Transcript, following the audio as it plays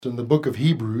In the book of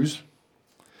Hebrews.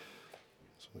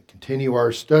 So we continue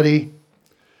our study,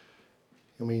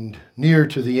 coming near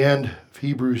to the end of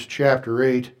Hebrews chapter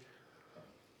 8.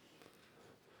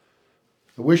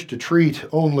 I wish to treat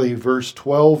only verse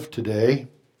 12 today,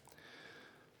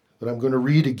 but I'm going to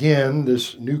read again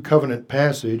this New Covenant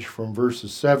passage from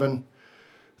verses 7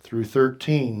 through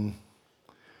 13,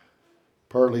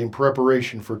 partly in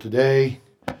preparation for today,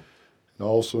 and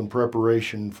also in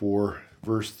preparation for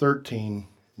verse 13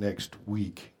 next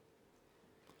week.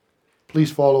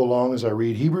 Please follow along as I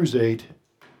read Hebrews 8,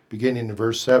 beginning in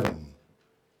verse 7.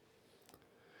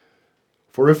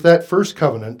 For if that first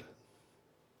covenant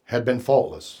had been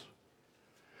faultless,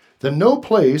 then no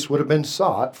place would have been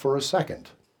sought for a second.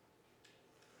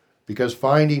 Because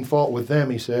finding fault with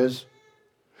them, he says,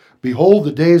 Behold,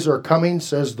 the days are coming,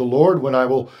 says the Lord, when I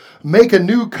will make a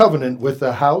new covenant with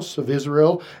the house of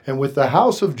Israel and with the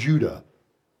house of Judah,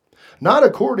 not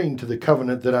according to the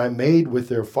covenant that I made with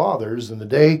their fathers in the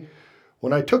day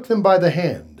when I took them by the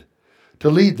hand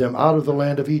to lead them out of the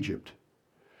land of Egypt,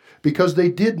 because they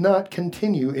did not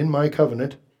continue in my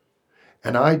covenant,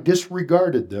 and I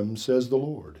disregarded them, says the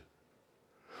Lord.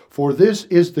 For this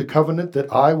is the covenant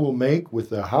that I will make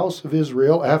with the house of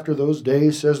Israel after those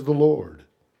days, says the Lord.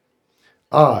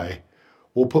 I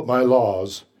will put my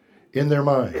laws in their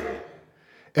mind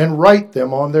and write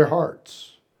them on their hearts.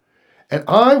 And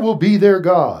I will be their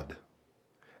God,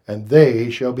 and they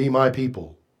shall be my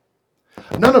people.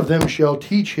 None of them shall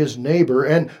teach his neighbor,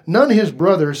 and none his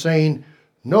brother, saying,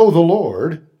 Know the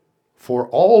Lord, for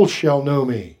all shall know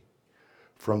me,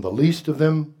 from the least of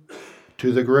them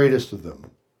to the greatest of them.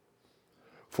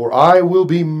 For I will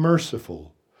be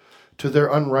merciful to their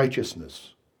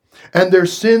unrighteousness, and their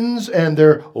sins and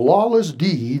their lawless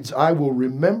deeds I will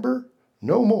remember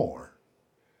no more.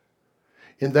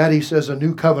 In that he says a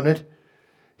new covenant,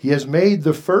 he has made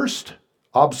the first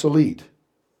obsolete.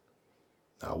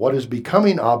 Now, what is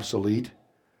becoming obsolete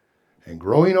and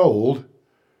growing old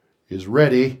is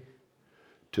ready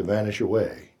to vanish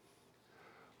away.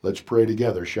 Let's pray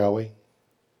together, shall we?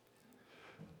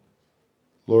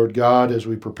 Lord God, as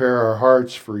we prepare our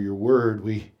hearts for your word,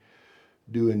 we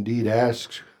do indeed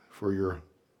ask for your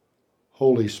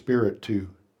Holy Spirit to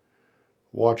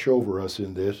watch over us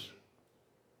in this,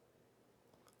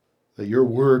 that your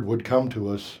word would come to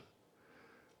us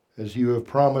as you have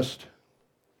promised,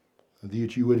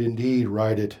 that you would indeed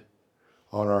write it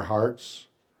on our hearts,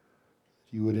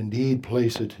 you would indeed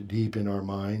place it deep in our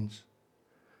minds,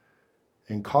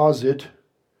 and cause it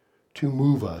to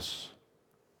move us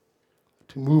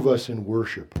in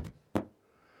worship,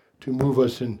 to move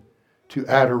us into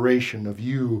adoration of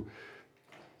you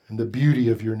and the beauty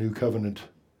of your new covenant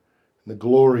and the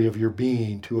glory of your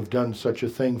being to have done such a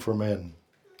thing for men.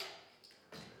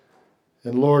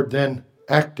 And Lord, then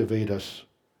activate us.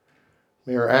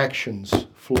 May our actions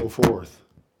flow forth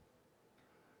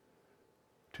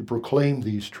to proclaim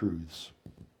these truths,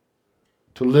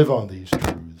 to live on these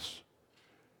truths,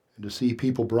 and to see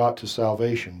people brought to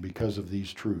salvation because of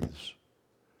these truths.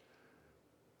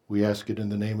 We ask it in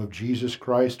the name of Jesus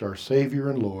Christ, our Savior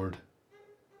and Lord.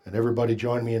 And everybody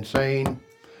join me in saying,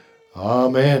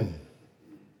 Amen.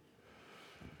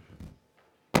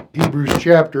 Hebrews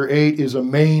chapter 8 is a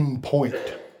main point.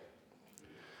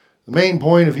 The main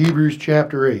point of Hebrews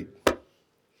chapter 8.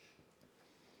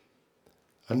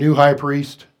 A new high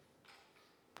priest,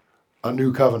 a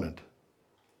new covenant.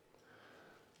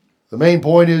 The main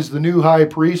point is the new high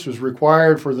priest was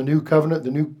required for the new covenant.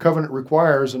 The new covenant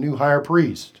requires a new higher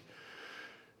priest.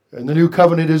 And the new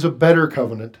covenant is a better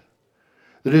covenant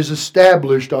that is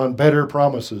established on better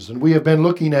promises. And we have been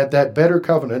looking at that better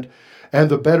covenant and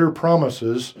the better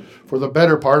promises for the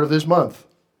better part of this month,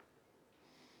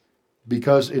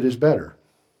 because it is better.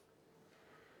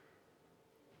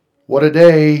 What a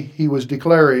day he was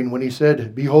declaring when he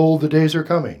said, Behold, the days are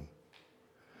coming.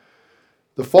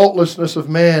 The faultlessness of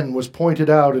man was pointed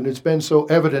out, and it's been so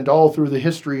evident all through the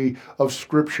history of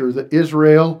Scripture that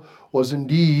Israel was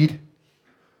indeed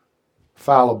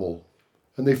fallible,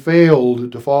 and they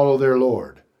failed to follow their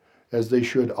Lord as they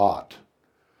should ought.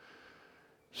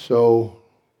 So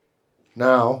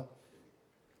now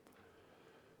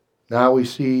we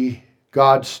see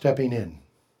God stepping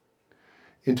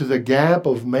into the gap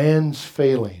of man's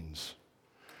failings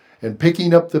and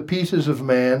picking up the pieces of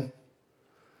man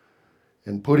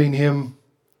and putting him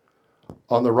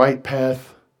on the right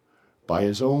path by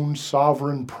his own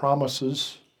sovereign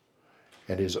promises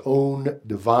and his own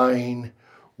divine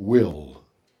will.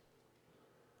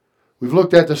 We've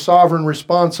looked at the sovereign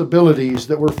responsibilities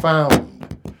that were found.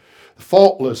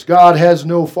 Faultless. God has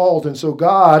no fault, and so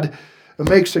God It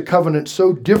makes a covenant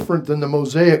so different than the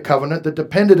Mosaic covenant that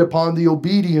depended upon the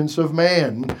obedience of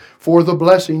man for the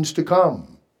blessings to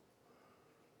come.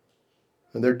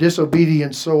 And their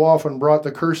disobedience so often brought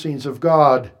the cursings of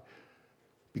God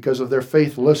because of their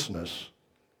faithlessness.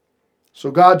 So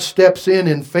God steps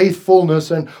in faithfulness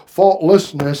and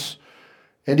faultlessness,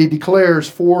 and He declares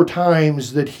 4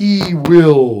 times that He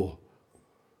will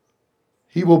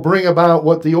bring about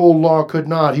what the old law could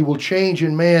not. He will change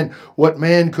in man what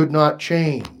man could not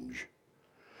change.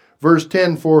 Verse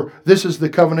 10, for this is the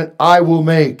covenant I will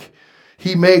make.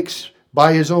 He makes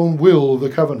by His own will the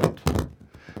covenant.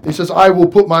 He says, I will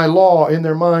put my law in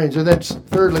their minds. And then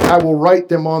thirdly, I will write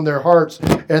them on their hearts.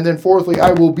 And then fourthly,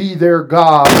 I will be their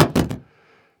God,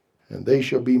 and they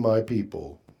shall be my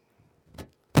people.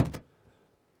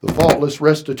 The faultless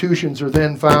restitutions are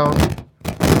then found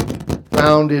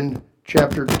in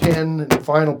chapter 10, in the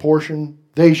final portion.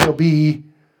 They shall be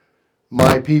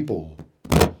my people.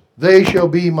 They shall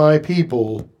be my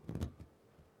people.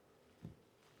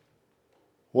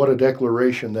 What a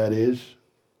declaration that is.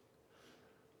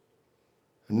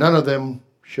 None of them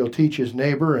shall teach his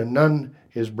neighbor, and none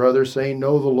his brother, saying,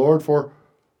 know the Lord, for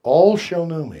all shall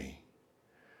know me.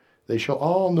 They shall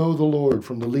all know the Lord,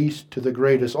 from the least to the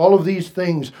greatest. All of these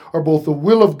things are both the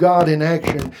will of God in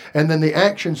action, and then the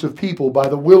actions of people by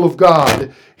the will of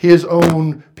God, His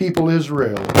own people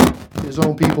Israel, His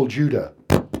own people Judah.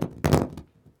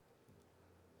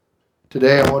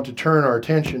 Today I want to turn our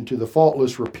attention to the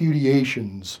faultless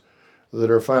repudiations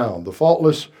that are found. The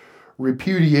faultless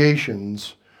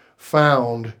repudiations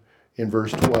found in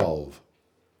verse 12.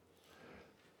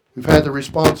 We've had the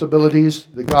responsibilities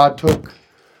that God took,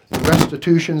 the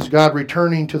restitutions, God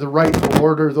returning to the rightful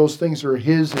order. Those things are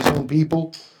His own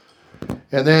people.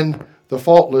 And then the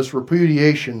faultless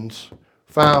repudiations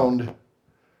found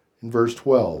in verse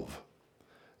 12.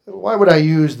 Why would I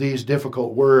use these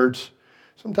difficult words?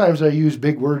 Sometimes I use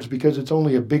big words because it's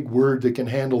only a big word that can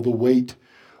handle the weight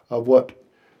of what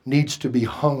needs to be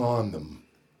hung on them.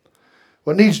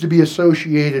 What needs to be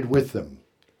associated with them?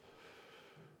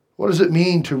 What does it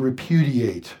mean to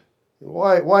repudiate?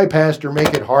 Why, Pastor,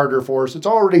 make it harder for us? It's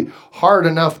already hard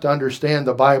enough to understand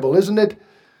the Bible, isn't it?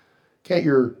 Can't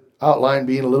your outline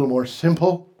be a little more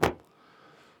simple?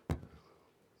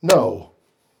 No.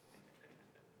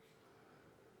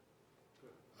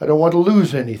 I don't want to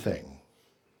lose anything.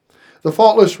 The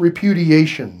faultless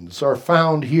repudiations are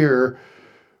found here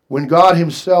when God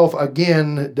Himself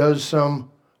again does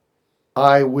some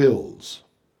I wills.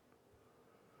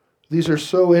 These are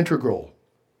so integral.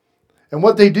 And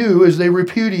what they do is they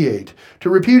repudiate. To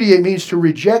repudiate means to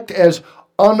reject as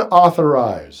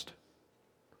unauthorized,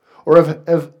 or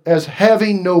as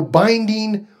having no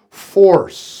binding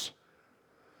force.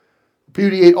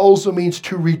 Repudiate also means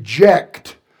to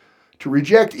reject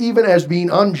even as being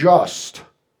unjust.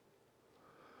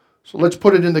 So let's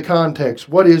put it in the context.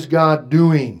 What is God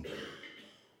doing?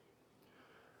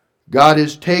 God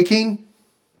is taking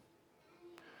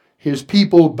His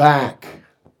people back.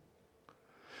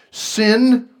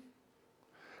 Sin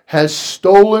has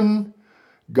stolen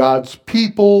God's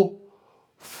people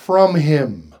from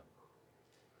Him,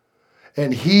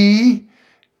 and He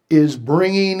is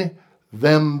bringing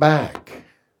them back.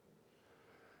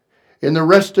 In the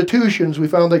restitutions, we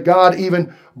found that God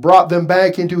even brought them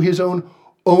back into His own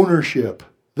ownership.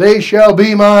 They shall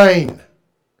be mine.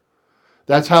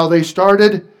 That's how they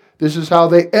started. This is how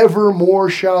they evermore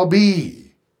shall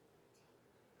be.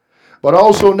 But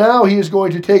also now He is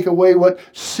going to take away what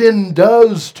sin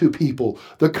does to people.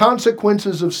 The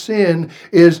consequences of sin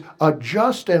is a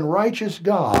just and righteous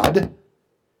God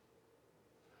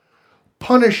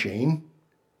punishing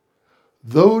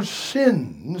those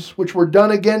sins which were done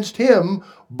against Him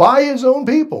by His own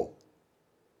people.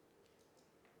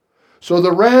 So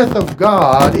the wrath of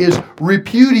God is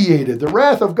repudiated. The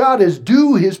wrath of God is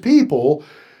due His people,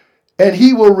 and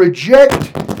He will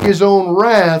reject His own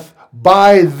wrath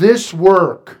by this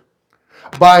work,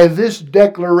 by this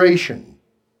declaration.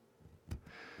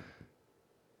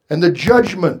 And the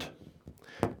judgment,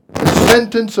 the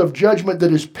sentence of judgment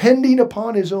that is pending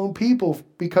upon His own people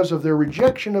because of their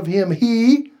rejection of Him,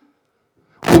 He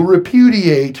will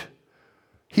repudiate.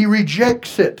 He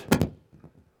rejects it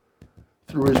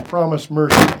through His promised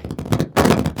mercy,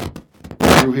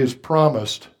 through His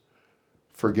promised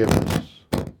forgiveness.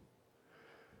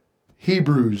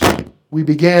 Hebrews, we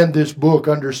began this book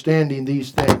understanding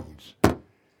these things.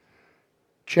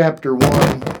 Chapter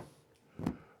 1,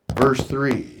 verse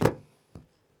 3.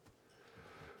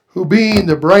 Who being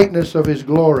the brightness of His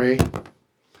glory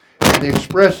and the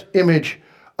express image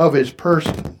of His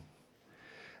person,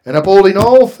 and upholding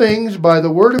all things by the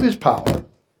word of His power,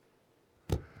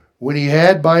 when he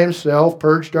had by himself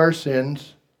purged our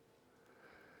sins,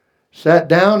 sat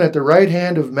down at the right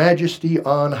hand of majesty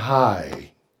on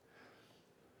high.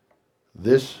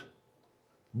 This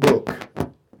book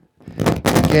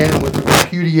began with the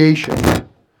repudiation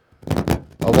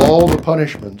of all the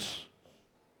punishments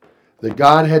that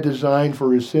God had designed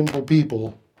for his sinful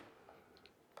people,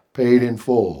 paid in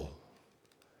full.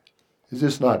 Is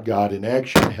this not God in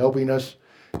action, helping us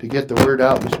to get the word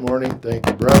out this morning? Thank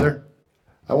you, brother.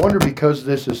 I wonder, because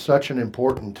this is such an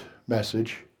important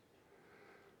message,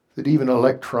 that even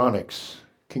electronics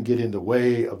can get in the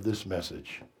way of this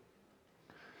message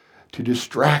to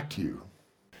distract you.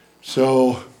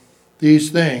 So these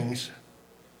things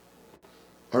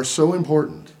are so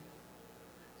important,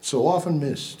 so often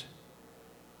missed,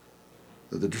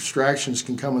 that the distractions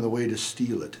can come in the way to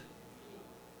steal it.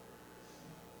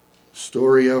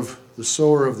 Story of the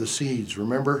sower of the seeds.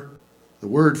 Remember? The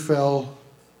word fell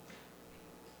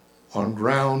on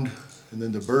ground, and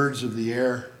then the birds of the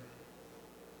air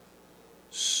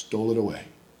stole it away.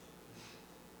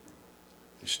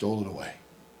 They stole it away.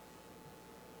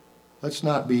 Let's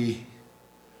not be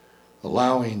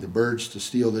allowing the birds to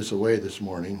steal this away this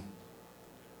morning.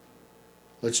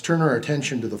 Let's turn our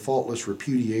attention to the faultless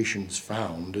repudiations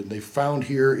found. And they found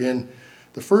here in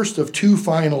the first of two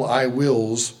final I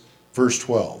wills, verse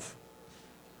 12.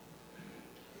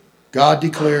 God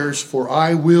declares, "For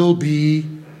I will be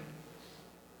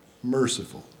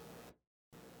merciful.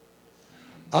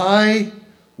 I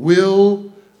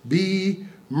will be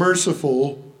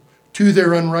merciful to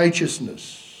their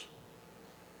unrighteousness."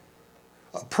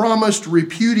 A promised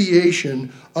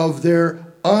repudiation of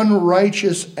their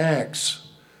unrighteous acts.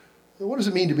 What does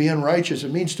it mean to be unrighteous?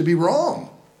 It means to be wrong.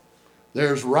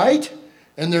 There's right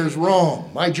and there's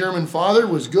wrong. My German father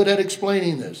was good at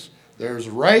explaining this. There's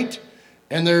right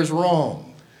and there's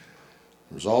wrong.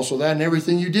 There's also that in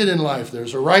everything you did in life.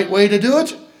 There's a right way to do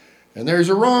it and there's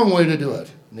a wrong way to do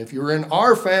it. And if you were in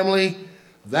our family,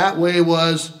 that way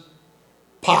was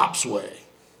Pop's way.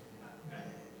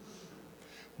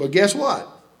 But guess what?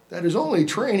 That is only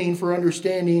training for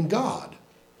understanding God.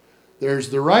 There's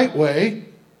the right way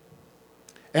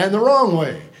and the wrong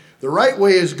way. The right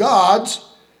way is God's,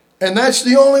 and that's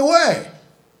the only way.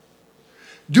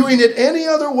 Doing it any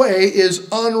other way is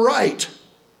unright.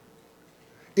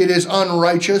 It is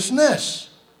unrighteousness.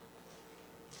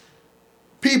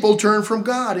 People turn from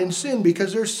God in sin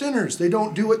because they're sinners. They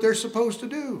don't do what they're supposed to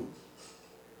do.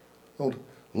 They don't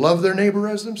love their neighbor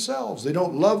as themselves. They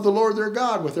don't love the Lord their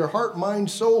God with their heart, mind,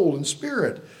 soul, and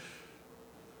spirit.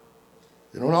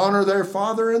 They don't honor their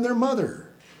father and their mother.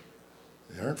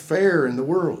 They aren't fair in the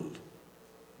world.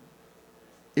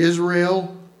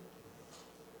 Israel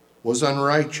was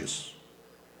unrighteous.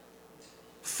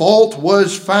 Fault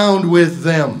was found with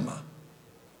them.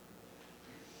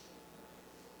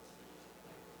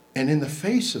 And in the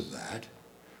face of that,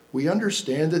 we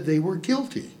understand that they were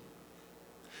guilty.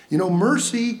 You know,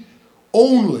 mercy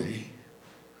only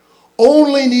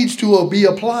needs to be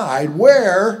applied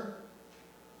where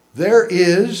there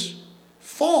is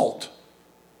fault,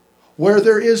 where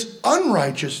there is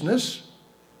unrighteousness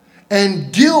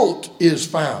and guilt is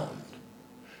found.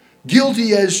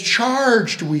 Guilty as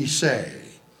charged, we say.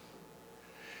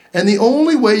 And the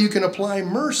only way you can apply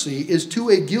mercy is to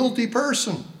a guilty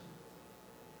person.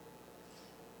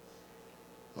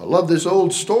 I love this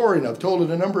old story, and I've told it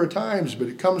a number of times, but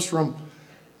it comes from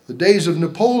the days of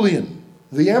Napoleon,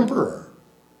 the emperor.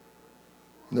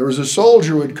 There was a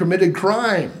soldier who had committed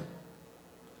crime,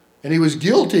 and he was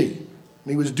guilty,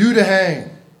 and he was due to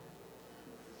hang.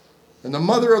 And the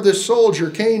mother of this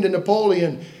soldier came to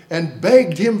Napoleon and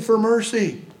begged him for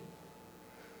mercy.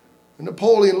 And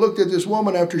Napoleon looked at this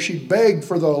woman after she begged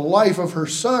for the life of her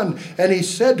son, and he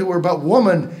said to her, "But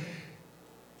woman,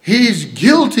 he's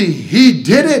guilty. He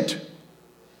did it."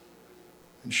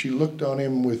 And she looked on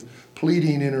him with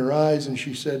pleading in her eyes, and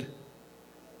she said,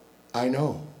 "I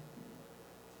know.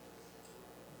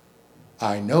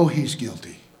 I know he's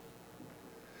guilty.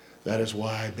 That is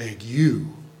why I beg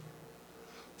you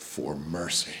for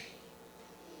mercy."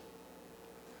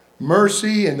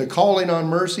 Mercy and the calling on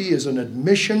mercy is an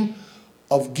admission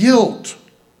of guilt.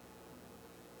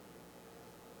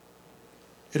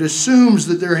 It assumes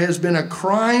that there has been a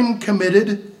crime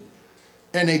committed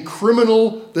and a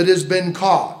criminal that has been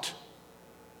caught.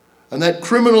 And that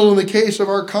criminal in the case of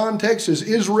our context is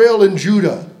Israel and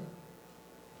Judah.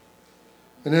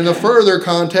 And in a further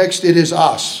context, it is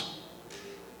us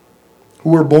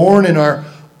who were born in our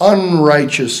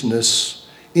unrighteousness,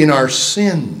 in our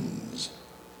sins.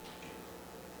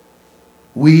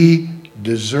 We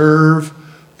deserve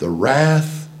the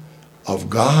wrath of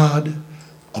God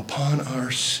upon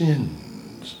our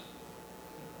sins.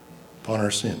 Upon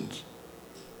our sins.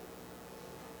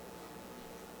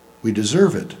 We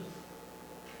deserve it.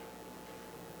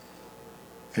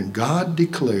 And God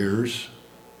declares,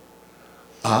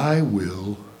 I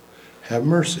will have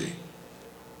mercy.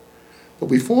 But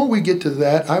before we get to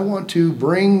that, I want to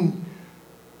bring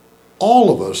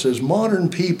all of us as modern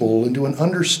people into an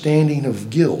understanding of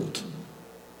guilt.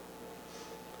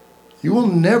 You will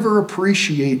never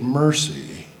appreciate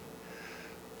mercy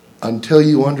until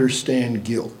you understand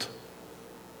guilt.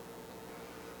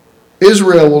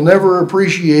 Israel will never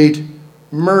appreciate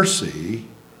mercy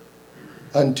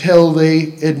until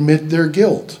they admit their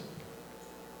guilt.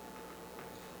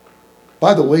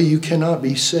 By the way, you cannot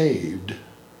be saved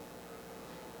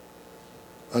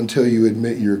until you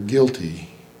admit you're guilty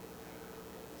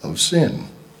of sin.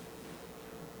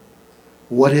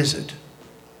 What is it?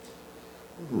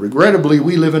 Regrettably,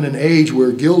 we live in an age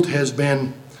where guilt has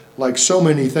been, like so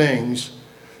many things,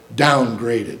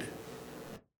 downgraded.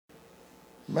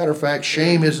 Matter of fact,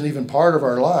 shame isn't even part of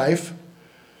our life.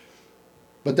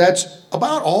 But that's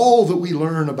about all that we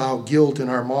learn about guilt in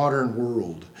our modern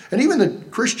world. And even the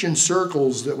Christian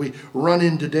circles that we run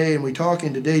in today and we talk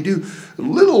in today do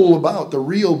little about the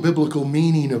real biblical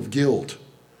meaning of guilt.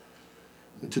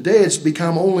 Today it's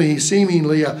become only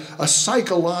seemingly a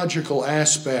psychological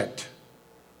aspect.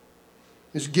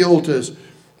 This guilt is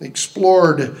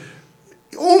explored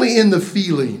only in the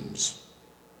feelings.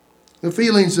 The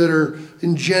feelings that are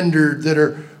engendered, that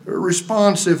are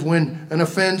responsive when an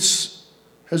offense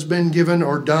has been given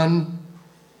or done,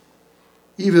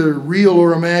 either real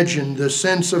or imagined, the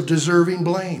sense of deserving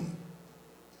blame.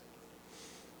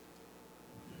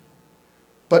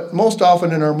 But most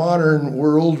often in our modern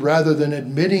world, rather than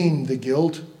admitting the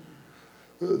guilt,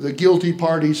 the guilty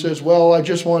party says, well, I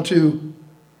just want to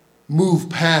move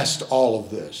past all of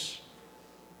this.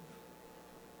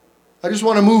 I just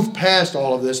want to move past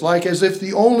all of this, like as if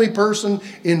the only person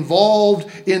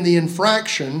involved in the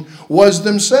infraction was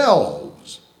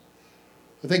themselves.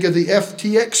 I think of the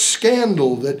FTX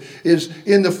scandal that is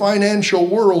in the financial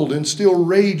world and still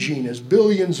raging as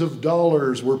billions of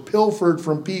dollars were pilfered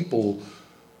from people,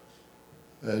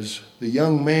 as the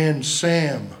young man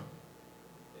Sam,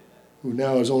 who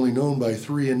now is only known by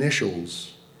 3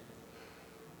 initials,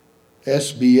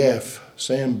 SBF,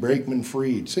 Sam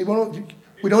Brakeman-Fried. See,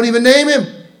 we don't even name him.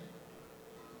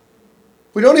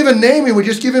 We don't even name him. We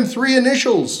just give him 3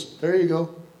 initials. There you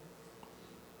go.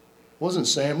 It wasn't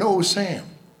Sam. No, it was Sam.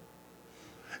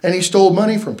 And he stole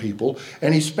money from people,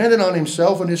 and he spent it on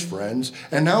himself and his friends,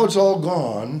 and now it's all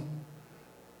gone,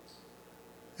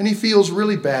 and he feels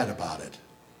really bad about it.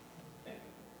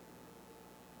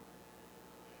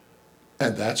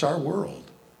 And that's our world.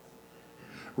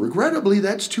 Regrettably,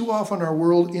 that's too often our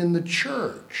world in the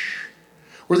church,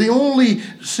 where the only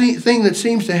thing that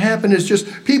seems to happen is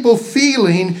just people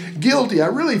feeling guilty. I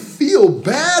really feel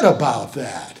bad about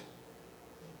that.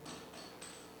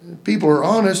 People are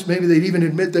honest, maybe they'd even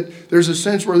admit that there's a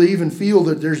sense where they even feel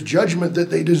that there's judgment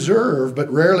that they deserve,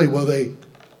 but rarely will they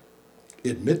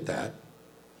admit that.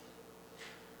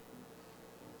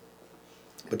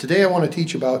 But today I want to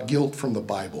teach about guilt from the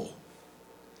Bible.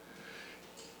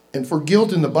 And for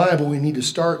guilt in the Bible, we need to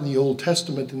start in the Old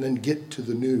Testament and then get to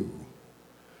the New.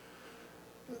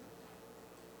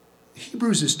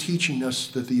 Hebrews is teaching us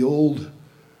that the old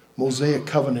Mosaic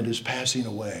covenant is passing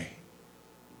away.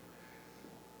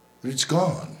 But it's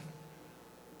gone.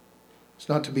 It's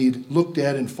not to be looked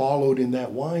at and followed in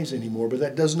that wise anymore, but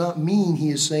that does not mean he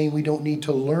is saying we don't need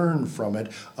to learn from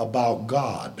it about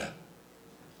God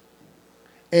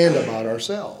and about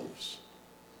ourselves.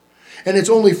 And it's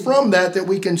only from that that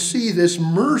we can see this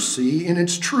mercy in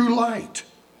its true light,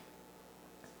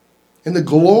 and the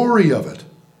glory of it,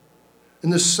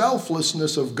 and the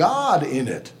selflessness of God in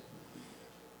it.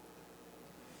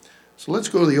 So let's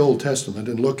go to the Old Testament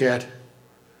and look at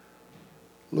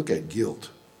guilt.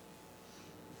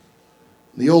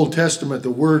 In the Old Testament,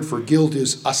 the word for guilt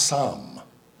is asam.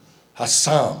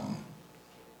 Hasam.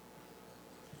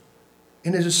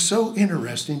 And it is so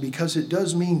interesting because it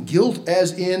does mean guilt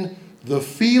as in the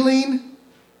feeling,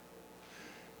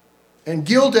 and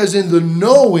guilt as in the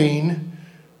knowing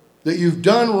that you've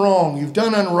done wrong, you've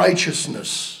done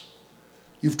unrighteousness,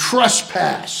 you've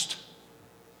trespassed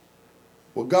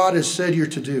what God has said you're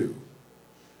to do.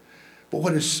 But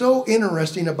what is so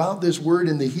interesting about this word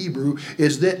in the Hebrew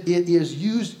is that it is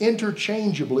used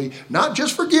interchangeably, not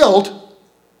just for guilt,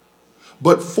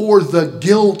 but for the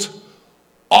guilt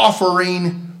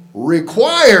offering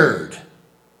required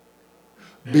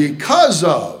because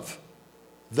of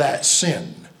that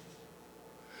sin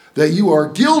that you are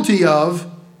guilty of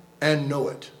and know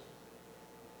it.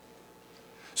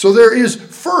 So there is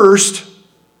first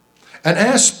an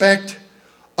aspect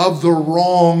of the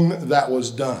wrong that was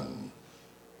done,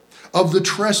 of the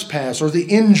trespass or the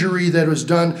injury that was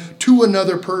done to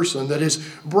another person that is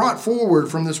brought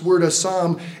forward from this word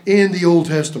asam in the Old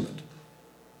Testament.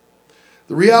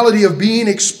 The reality of being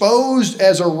exposed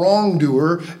as a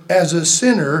wrongdoer, as a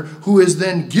sinner who is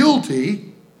then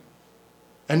guilty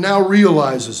and now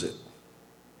realizes it.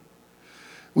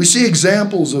 We see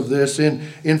examples of this in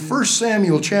 1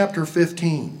 Samuel chapter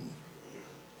 15.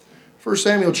 1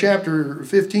 Samuel chapter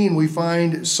 15, we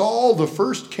find Saul, the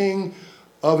first king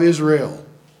of Israel.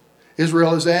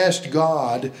 Israel has asked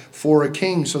God for a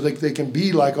king so that they can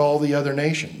be like all the other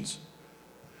nations.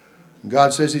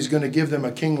 God says he's going to give them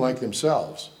a king like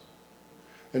themselves.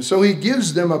 And so he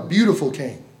gives them a beautiful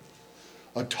king,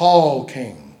 a tall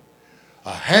king,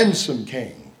 a handsome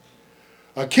king,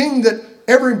 a king that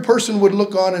every person would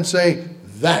look on and say,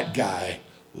 that guy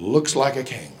looks like a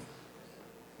king.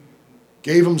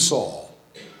 Gave him Saul.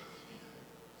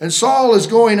 And Saul is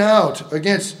going out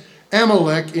against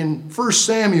Amalek in 1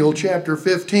 Samuel chapter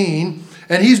 15,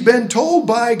 and he's been told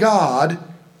by God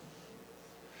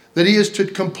that he is to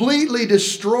completely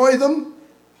destroy them,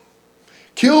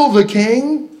 kill the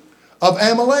king of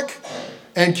Amalek,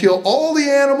 and kill all the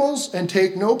animals and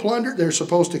take no plunder. They're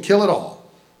supposed to kill it all.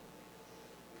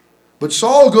 But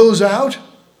Saul goes out.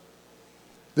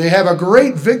 They have a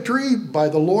great victory by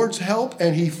the Lord's help,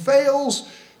 and he fails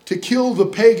to kill the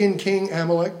pagan king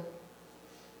Amalek.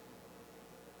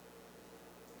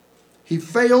 He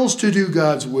fails to do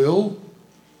God's will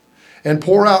and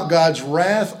pour out God's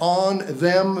wrath on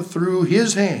them through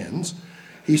his hands.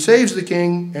 He saves the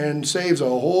king and saves a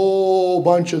whole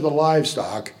bunch of the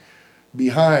livestock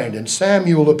behind. And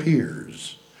Samuel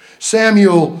appears.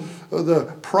 Samuel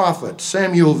the prophet,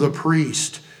 Samuel the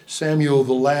priest, Samuel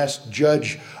the last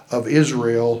judge of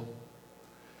Israel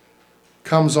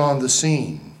comes on the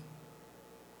scene.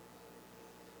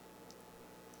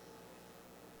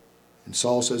 And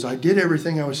Saul says, I did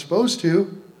everything I was supposed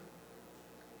to.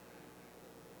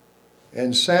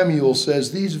 And Samuel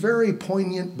says these very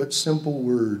poignant but simple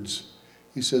words.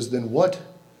 He says, then what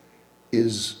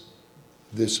is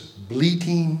this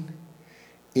bleating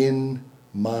in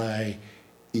my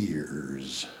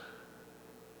ears?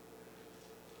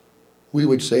 We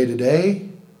would say today,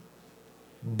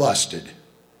 busted.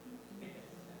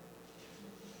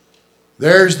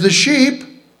 There's the sheep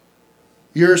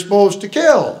you're supposed to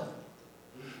kill.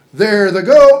 There are the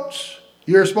goats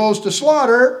you're supposed to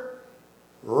slaughter.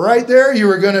 Right there, you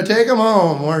were going to take them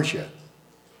home, weren't you?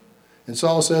 And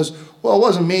Saul says, well, it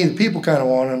wasn't me. The people kind of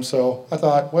wanted them, so I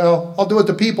thought, well, I'll do what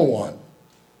the people want.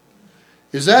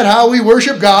 Is that how we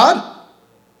worship God?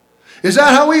 Is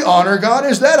that how we honor God?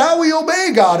 Is that how we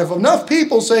obey God? If enough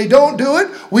people say don't do it,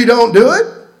 we don't do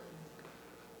it.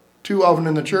 Too often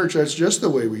in the church, that's just the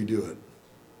way we do it.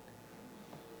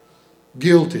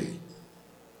 Guilty.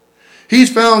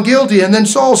 He's found guilty. And then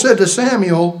Saul said to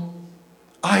Samuel,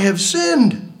 I have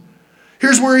sinned.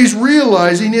 Here's where he's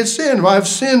realizing his sin. I have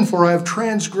sinned, for I have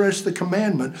transgressed the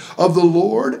commandment of the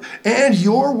Lord and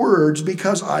your words,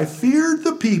 because I feared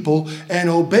the people and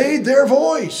obeyed their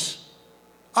voice.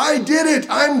 I did it.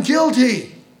 I'm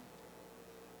guilty.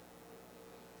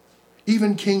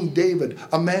 Even King David,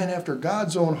 a man after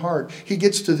God's own heart, he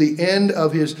gets to the end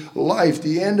of his life,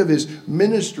 the end of his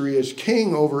ministry as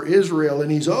king over Israel,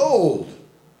 and he's old.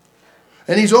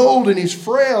 And he's old and he's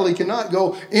frail. He cannot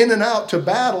go in and out to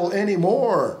battle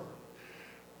anymore.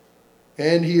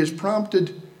 And he is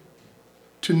prompted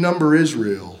to number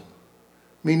Israel,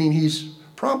 meaning he's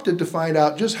prompted to find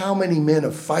out just how many men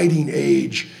of fighting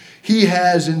age he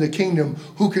has in the kingdom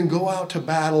who can go out to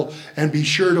battle and be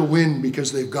sure to win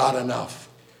because they've got enough.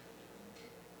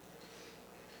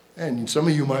 And some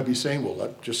of you might be saying, well,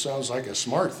 that just sounds like a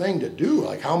smart thing to do.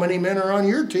 Like, how many men are on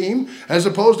your team as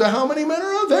opposed to how many men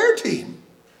are on their team?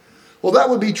 Well, that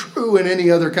would be true in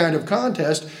any other kind of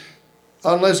contest,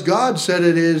 unless God said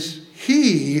it is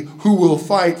He who will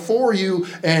fight for you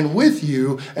and with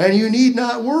you, and you need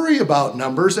not worry about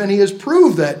numbers. And He has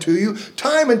proved that to you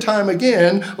time and time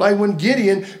again, like when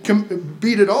Gideon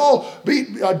beat an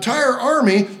entire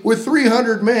army with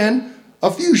 300 men,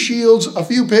 a few shields, a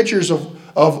few pitchers of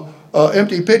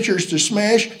empty pitchers to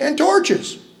smash, and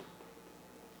torches.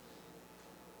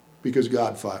 Because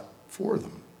God fought for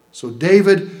them. So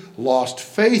David lost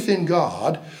faith in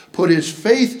God, put his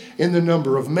faith in the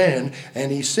number of men,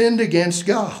 and he sinned against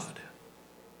God.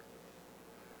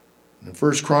 In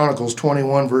 1 Chronicles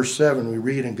 21 verse 7 we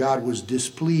read, and God was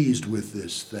displeased with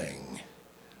this thing.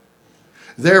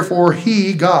 Therefore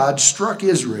he, God, struck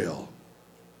Israel,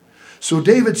 So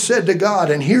David said to God,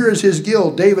 and here is his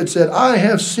guilt. David said, I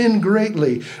have sinned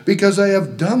greatly because I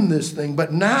have done this thing.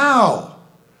 But now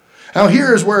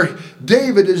here is where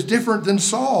David is different than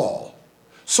Saul.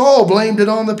 Saul blamed it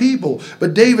on the people.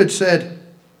 But David said,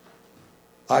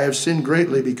 I have sinned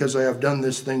greatly because I have done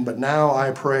this thing. But now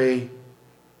I pray,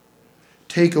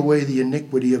 take away the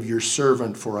iniquity of your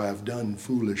servant, for I have done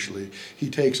foolishly. He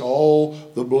takes all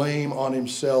the blame on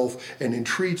himself and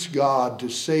entreats God to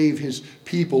save his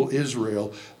people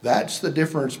Israel. That's the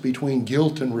difference between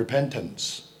guilt and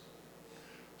repentance.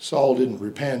 Saul didn't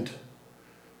repent.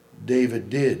 David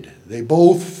did. They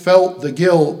both felt the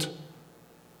guilt,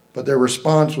 but their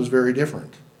response was very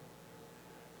different.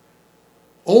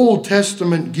 Old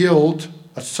Testament guilt,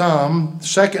 a psalm,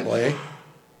 secondly,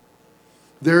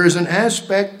 there is an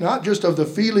aspect not just of the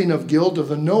feeling of guilt, of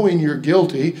the knowing you're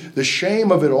guilty, the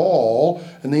shame of it all,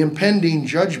 and the impending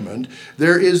judgment.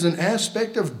 There is an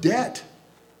aspect of debt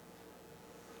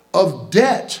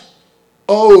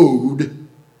owed,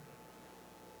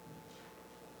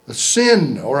 a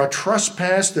sin or a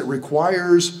trespass that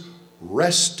requires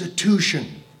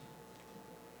restitution.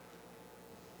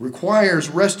 Requires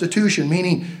restitution,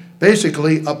 meaning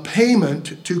basically a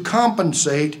payment to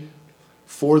compensate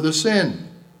for the sin.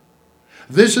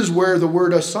 This is where the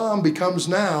word asam becomes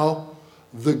now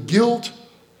the guilt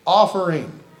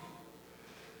offering.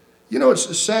 You know,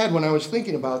 it's sad when I was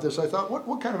thinking about this, I thought,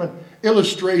 what kind of an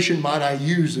illustration might I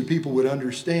use that people would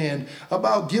understand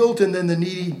about guilt and then the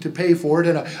needing to pay for it?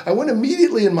 And I went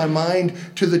immediately in my mind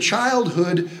to the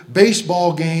childhood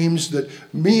baseball games that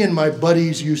me and my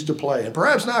buddies used to play. And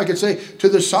perhaps now I could say to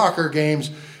the soccer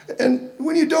games. And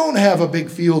when you don't have a big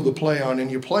field to play on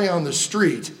and you play on the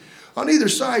street, on either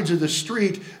sides of the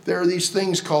street, there are these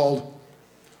things called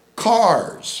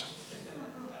cars.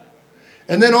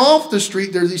 And then off the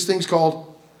street, there are these things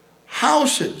called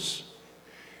houses.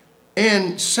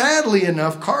 And sadly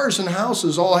enough, cars and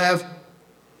houses all have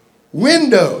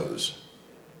windows.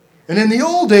 And in the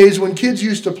old days, when kids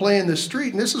used to play in the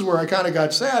street, and this is where I kind of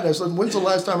got sad, I said, when's the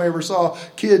last time I ever saw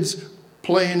kids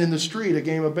playing in the street a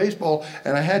game of baseball?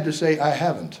 And I had to say, I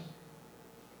haven't.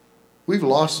 We've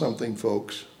lost something,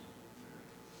 folks.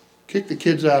 Kick the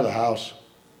kids out of the house.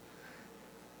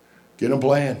 Get them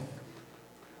playing.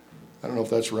 I don't know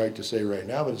if that's right to say right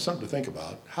now, but it's something to think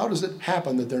about. How does it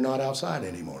happen that they're not outside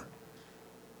anymore?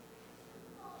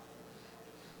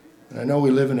 And I know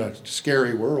we live in a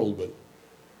scary world, but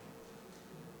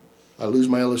I lose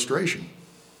my illustration.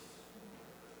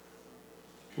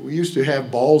 We used to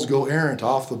have balls go errant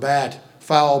off the bat.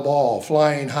 Foul ball,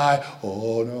 flying high.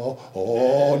 Oh, no,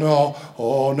 oh, no,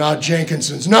 oh, not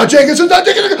Jenkinson's, not Jenkinson's, not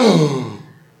Jenkinson's.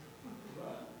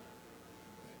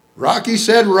 Rocky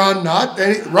said run, not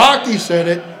any. Rocky said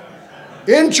it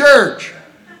in church.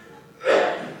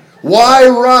 Why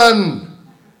run?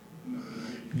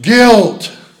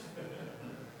 Guilt.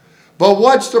 But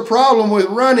what's the problem with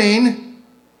running?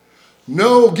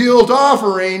 No guilt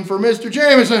offering for Mr.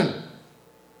 Jameson.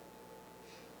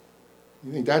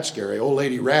 You think that's scary? Old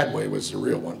Lady Radway was the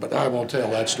real one, but I won't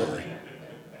tell that story.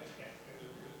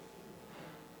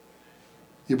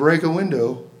 You break a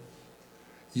window,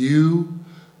 you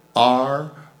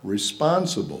are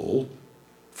responsible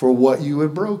for what you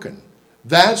have broken.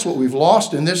 That's what we've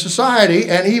lost in this society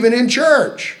and even in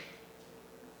church.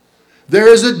 There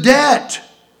is a debt.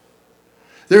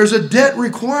 There's a debt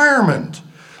requirement.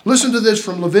 Listen to this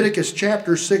from Leviticus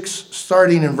chapter 6,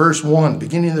 starting in verse 1,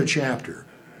 beginning of the chapter.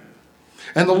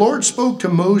 And the Lord spoke to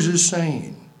Moses,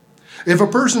 saying, if a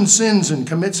person sins and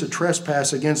commits a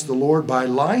trespass against the Lord by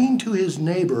lying to his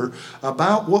neighbor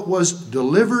about what was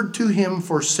delivered to him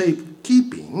for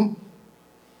safekeeping,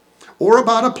 or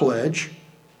about a pledge,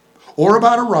 or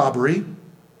about a robbery,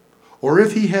 or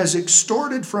if he has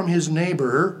extorted from his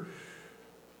neighbor,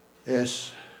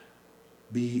 SBF,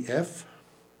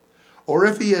 or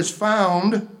if he has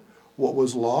found what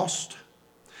was lost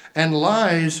and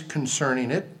lies concerning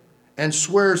it, and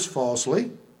swears falsely,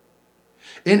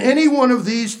 in any one of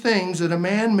these things that a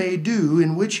man may do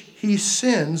in which he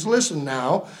sins, listen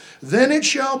now, then it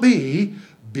shall be,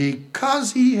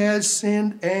 because he has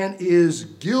sinned and is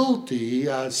guilty,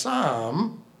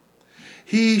 asam,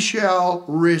 he shall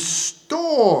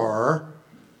restore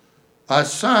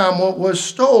asam what was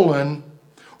stolen,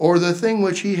 or the thing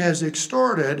which he has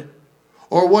extorted,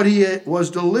 or what was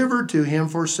delivered to him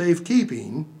for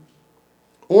safekeeping,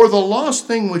 or the lost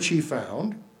thing which he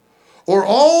found, or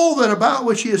all that about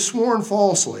which he has sworn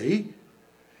falsely,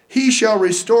 he shall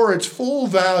restore its full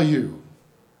value.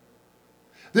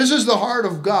 This is the heart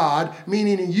of God,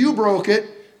 meaning you broke it,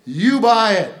 you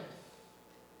buy it.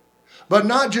 But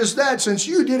not just that, since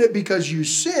you did it because you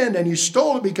sinned and you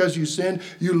stole it because you sinned,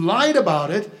 you lied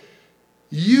about it,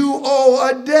 you owe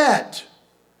a debt.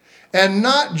 And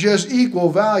not just equal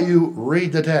value,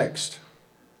 read the text.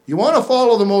 You want to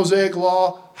follow the Mosaic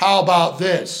law? How about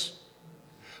this?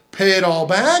 Pay it all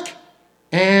back,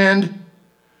 and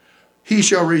he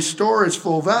shall restore its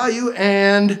full value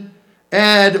and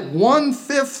add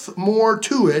 1/5 more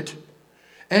to it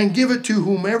and give it to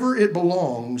whomever it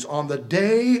belongs on the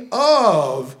day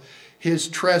of his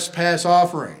trespass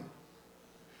offering.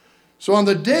 So on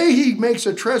the day he makes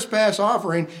a trespass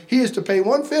offering, he is to pay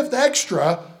 1/5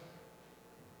 extra.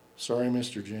 Sorry,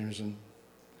 Mr. Jameson,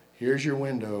 here's your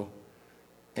window,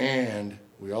 and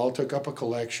we all took up a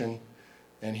collection,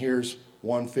 and here's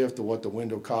 1/5 of what the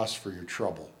window costs for your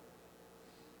trouble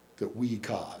that we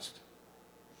caused.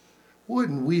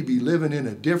 Wouldn't we be living in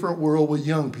a different world with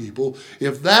young people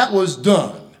if that was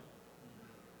done?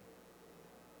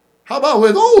 How about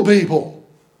with old people?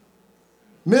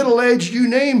 Middle-aged, you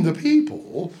name the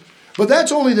people. But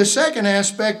that's only the second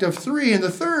aspect of 3. And the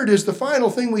third is the final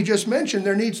thing we just mentioned.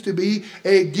 There needs to be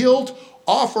a guilt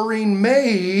offering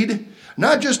made,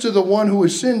 not just to the one who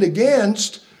is sinned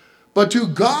against, but to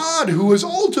God who is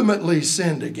ultimately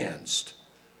sinned against.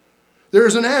 There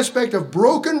is an aspect of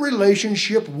broken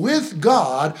relationship with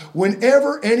God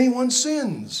whenever anyone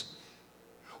sins.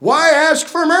 Why ask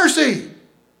for mercy?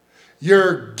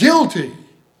 You're guilty.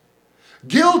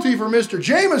 Guilty for Mr.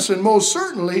 Jameson, most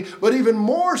certainly, but even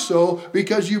more so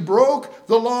because you broke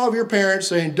the law of your parents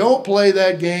saying, don't play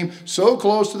that game so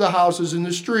close to the houses in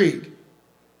the street.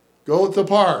 Go at the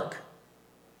park.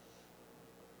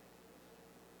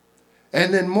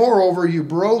 And then moreover, you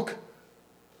broke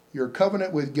your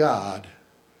covenant with God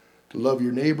to love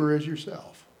your neighbor as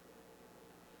yourself.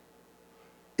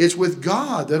 It's with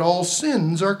God that all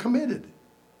sins are committed.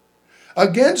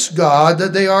 Against God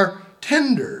that they are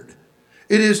tendered.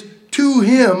 It is to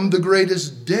him the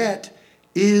greatest debt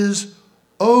is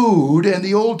owed, and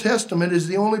the Old Testament is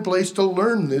the only place to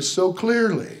learn this so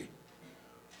clearly.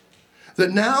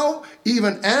 That now,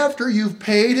 even after you've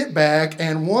paid it back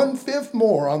and 1/5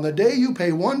 more, on the day you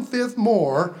pay 1/5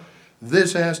 more,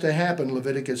 this has to happen,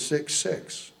 Leviticus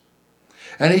 6:6.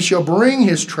 And he shall bring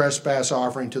his trespass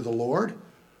offering to the Lord,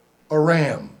 a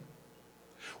ram,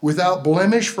 without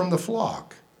blemish from the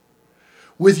flock,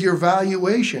 with your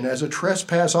valuation as a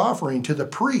trespass offering to the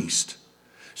priest.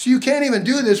 So you can't even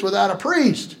do this without a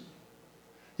priest.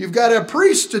 You've got a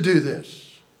priest to do this.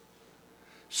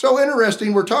 So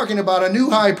interesting, we're talking about a new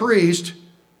high priest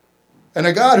and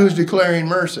a God who's declaring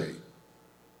mercy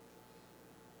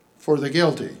for the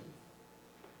guilty.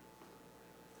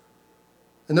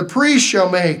 And the priest shall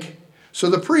make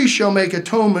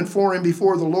atonement for him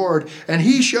before the Lord, and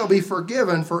he shall be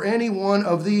forgiven for any one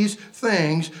of these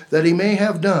things that he may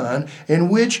have done in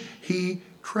which he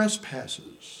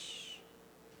trespasses.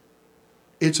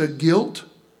 It's a guilt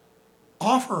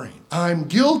offering. I'm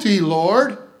guilty,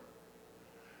 Lord.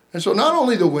 And so not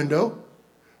only the window,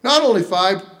 not only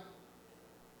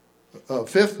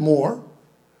 5/5 more,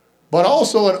 but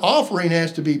also an offering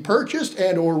has to be purchased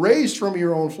and or raised from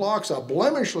your own flocks, a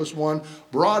blemishless one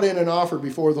brought in and offered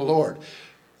before the Lord.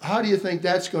 How do you think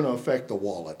that's going to affect the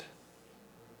wallet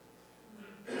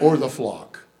or the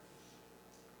flock?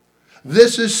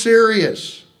 This is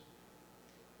serious.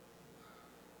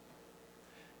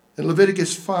 In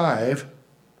Leviticus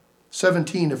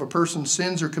 5:17, if a person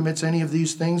sins or commits any of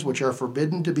these things which are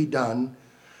forbidden to be done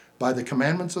by the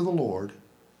commandments of the Lord,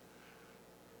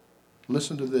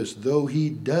 listen to this, though he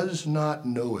does not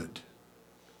know it.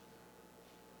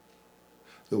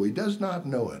 Though he does not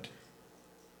know it.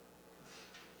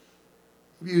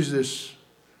 I've used this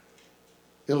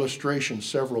illustration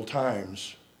several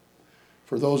times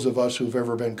for those of us who've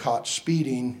ever been caught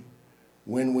speeding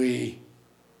when we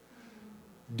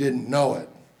didn't know it.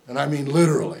 And I mean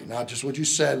literally, not just what you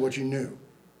said, what you knew.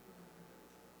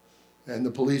 And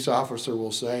the police officer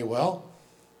will say, well,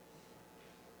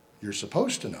 you're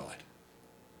supposed to know it.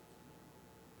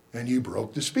 And you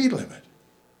broke the speed limit.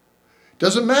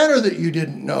 Doesn't matter that you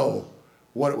didn't know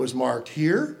what it was marked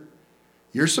here.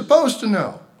 You're supposed to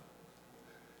know.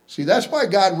 See, that's why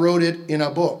God wrote it in a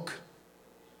book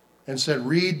and said,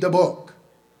 read the book.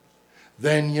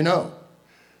 Then you know.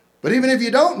 But even if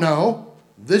you don't know,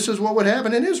 this is what would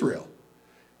happen in Israel.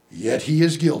 Yet he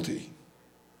is guilty.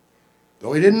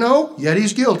 Though he didn't know, yet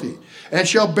he's guilty. And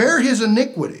shall bear his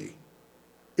iniquity.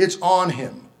 It's on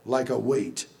him like a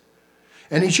weight.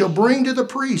 And he shall bring to the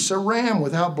priests a ram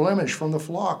without blemish from the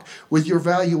flock, with your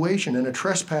valuation and a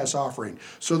trespass offering.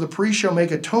 So the priest shall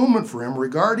make atonement for him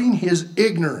regarding his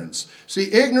ignorance.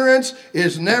 See, ignorance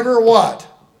is never what?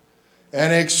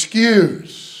 an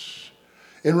excuse.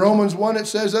 In Romans 1 it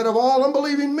says that of all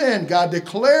unbelieving men, God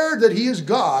declared that he is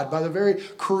God by the very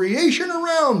creation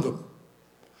around them.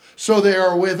 So they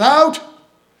are without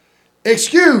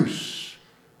excuse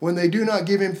when they do not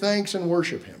give him thanks and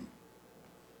worship him.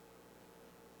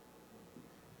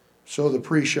 So the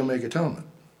priest shall make atonement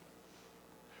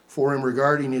for him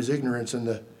regarding his ignorance in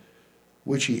the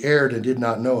which he erred and did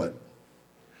not know it.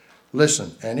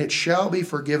 Listen, and it shall be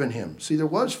forgiven him. See, there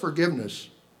was forgiveness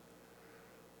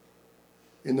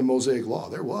in the Mosaic law.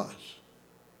 There was.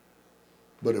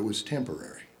 But it was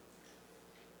temporary.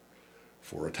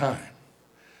 For a time.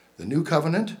 The new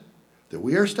covenant that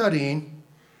we are studying,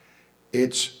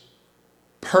 it's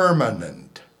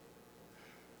permanent.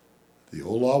 The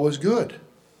old law was good,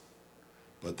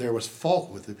 but there was fault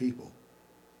with the people.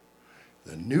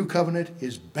 The new covenant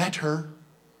is better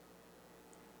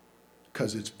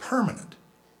because it's permanent.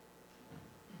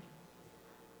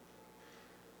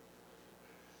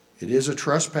 It is a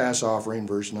trespass offering,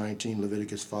 verse 19,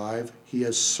 Leviticus 5. He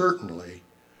has certainly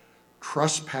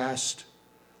trespassed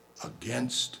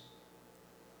against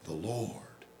the Lord.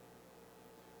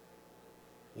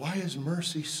 Why is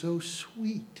mercy so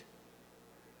sweet?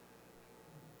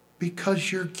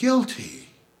 Because you're guilty.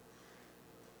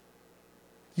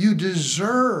 You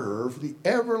deserve the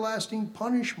everlasting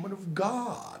punishment of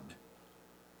God.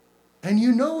 And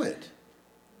you know it.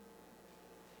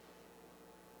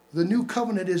 The new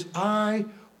covenant is, I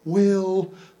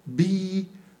will be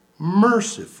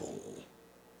merciful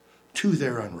to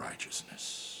their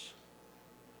unrighteousness.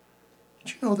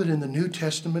 Did you know that in the New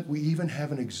Testament we even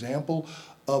have an example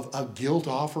of a guilt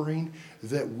offering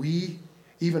that we,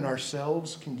 even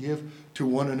ourselves, can give to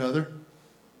one another?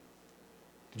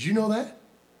 Did you know that?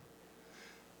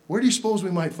 Where do you suppose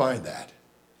we might find that?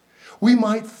 We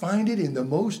might find it in the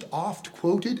most oft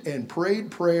quoted and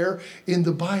prayed prayer in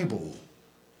the Bible.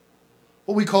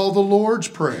 What we call the Lord's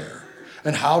Prayer.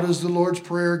 And how does the Lord's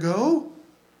Prayer go?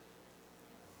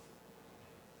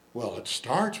 Well, it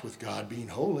starts with God being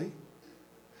holy.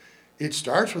 It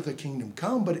starts with the kingdom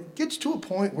come, but it gets to a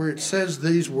point where it says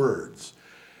these words.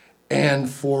 And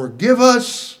forgive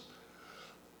us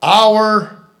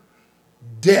our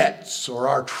debts or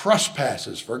our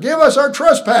trespasses. Forgive us our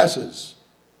trespasses.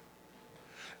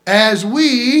 As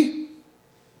we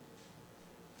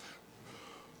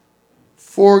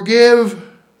forgive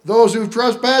those who've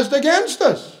trespassed against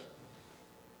us.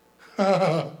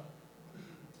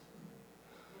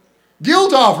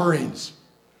 Guilt offerings.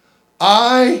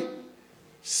 I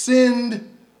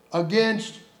sinned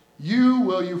against you.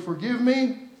 Will you forgive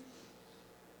me?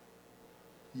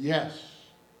 Yes.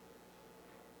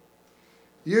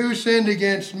 You sinned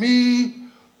against me.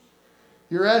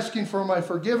 You're asking for my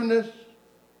forgiveness?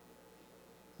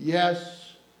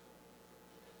 Yes.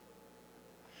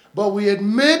 But we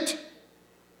admit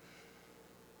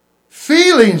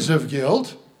feelings of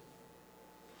guilt,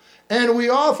 and we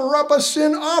offer up a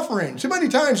sin offering. So many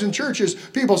times in churches,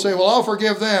 people say, well, I'll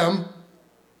forgive them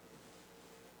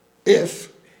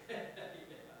if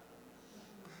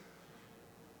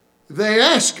they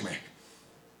ask me.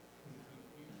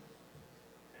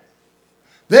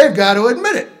 They've got to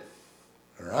admit it,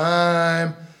 or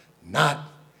I'm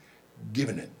not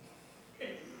giving it.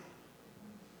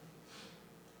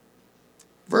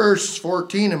 Verse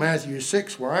 14 of Matthew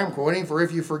 6, where I'm quoting, for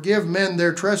if you forgive men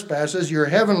their trespasses, your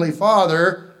heavenly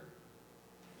Father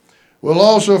will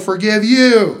also forgive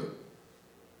you.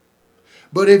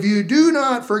 But if you do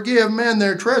not forgive men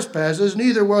their trespasses,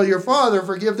 neither will your Father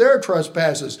forgive their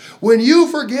trespasses. When you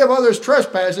forgive others'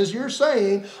 trespasses, you're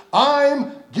saying,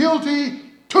 I'm guilty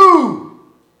too.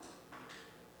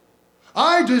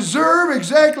 I deserve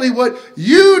exactly what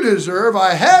you deserve.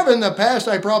 I have in the past,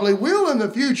 I probably will in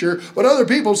the future, but other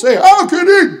people say, how can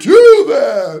he do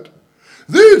that?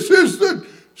 This is the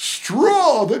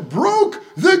straw that broke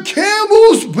the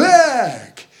camel's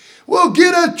back. Well,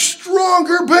 get a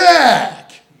stronger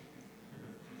back.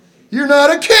 You're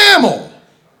not a camel.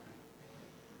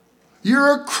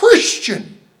 You're a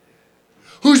Christian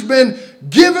who's been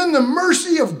given the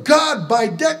mercy of God by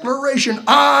declaration,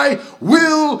 I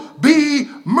will be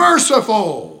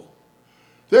merciful.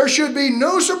 There should be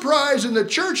no surprise in the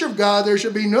church of God, there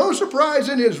should be no surprise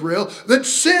in Israel that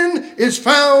sin is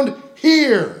found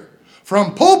here.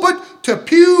 From pulpit to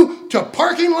pew to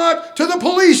parking lot to the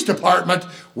police department,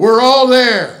 we're all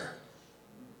there.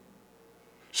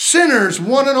 Sinners,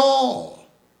 one and all.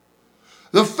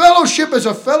 The fellowship is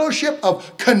a fellowship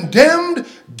of condemned,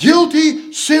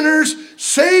 guilty sinners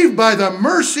saved by the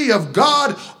mercy of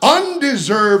God,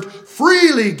 undeserved,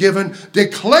 freely given,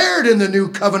 declared in the new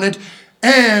covenant,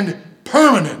 and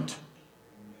permanent.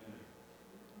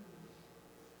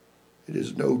 It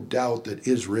is no doubt that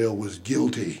Israel was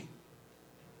guilty.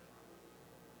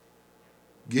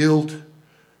 Guilt,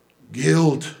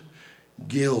 guilt,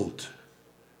 guilt.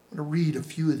 I'm going to read a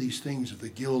few of these things of the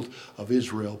guilt of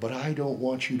Israel, but I don't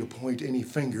want you to point any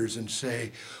fingers and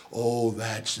say, oh,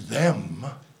 that's them.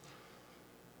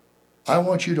 I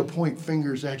want you to point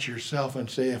fingers at yourself and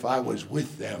say, if I was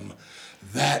with them,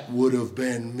 that would have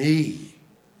been me.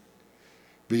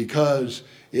 Because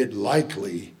it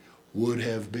likely would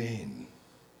have been.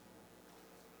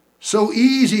 So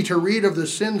easy to read of the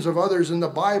sins of others in the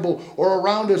Bible or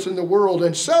around us in the world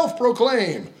and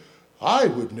self-proclaim, I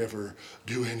would never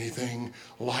do anything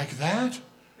like that.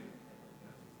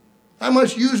 I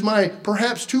must use my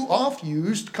perhaps too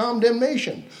oft-used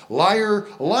condemnation. Liar,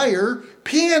 liar,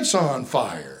 pants on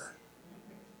fire.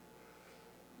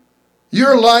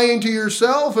 You're lying to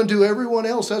yourself and to everyone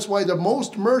else. That's why the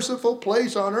most merciful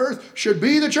place on earth should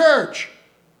be the church.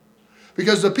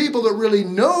 Because the people that really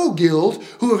know guilt,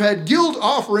 who have had guilt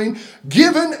offering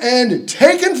given and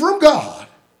taken from God,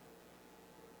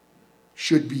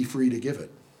 should be free to give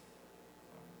it.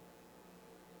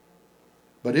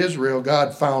 But Israel,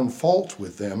 God found fault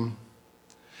with them.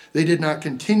 They did not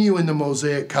continue in the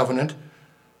Mosaic covenant,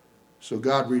 so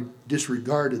God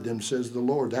disregarded them, says the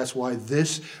Lord. That's why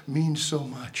this means so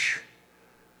much.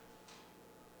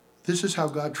 This is how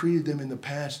God treated them in the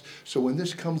past. So when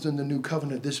this comes in the new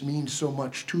covenant, this means so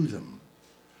much to them.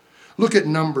 Look at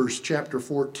Numbers chapter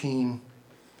 14.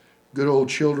 Good old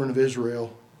children of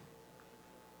Israel.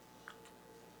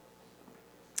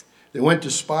 They went to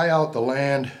spy out the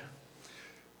land.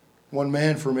 One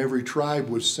man from every tribe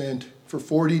was sent. For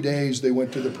 40 days they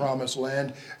went to the promised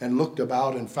land and looked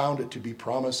about and found it to be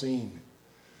promising.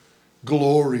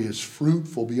 Glorious,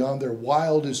 fruitful beyond their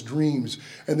wildest dreams.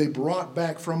 And they brought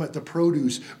back from it the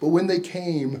produce. But when they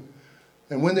came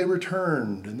and when they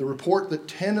returned, and the report that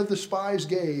 10 of the spies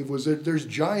gave was that there's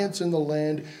giants in the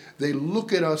land. They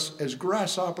look at us as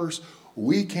grasshoppers.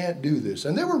 We can't do this.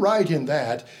 And they were right in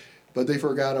that, but they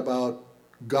forgot about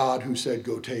God who said,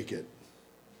 go take it.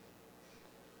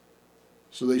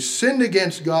 So they sinned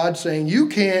against God, saying, you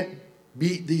can't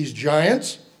beat these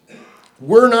giants.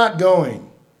 We're not going.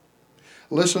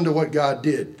 Listen to what God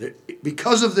did.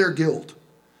 Because of their guilt.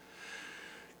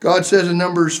 God says in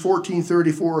Numbers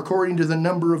 14:34, according to the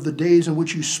number of the days in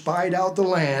which you spied out the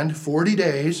land, 40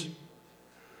 days,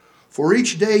 for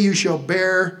each day you shall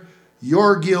bear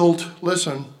your guilt,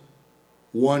 listen,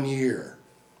 1 year.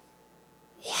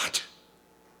 What?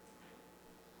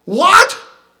 What?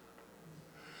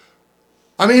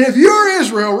 I mean, if you're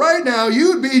Israel right now,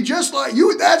 you'd be just like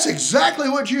you. That's exactly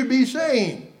what you'd be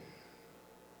saying.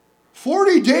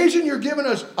 40 days and you're giving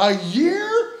us a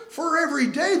year for every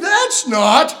day? That's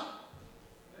not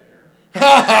fair.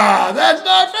 That's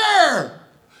not fair.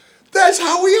 That's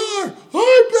how we are.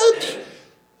 I bet.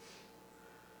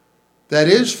 That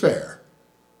is fair.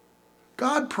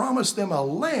 God promised them a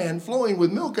land flowing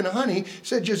with milk and honey,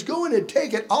 said just go in and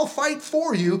take it, I'll fight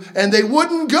for you, and they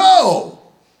wouldn't go.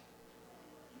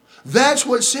 That's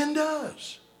what sin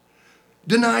does.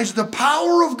 Denies the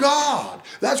power of God.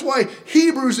 That's why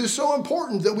Hebrews is so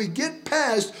important, that we get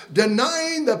past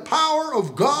denying the power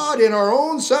of God in our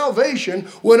own salvation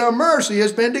when a mercy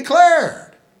has been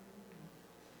declared.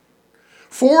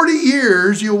 40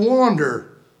 years you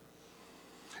wander.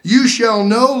 You shall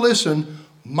know, listen,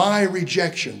 my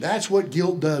rejection. That's what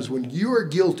guilt does. When you are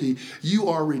guilty, you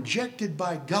are rejected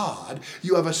by God.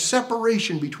 You have a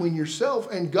separation between yourself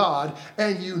and God,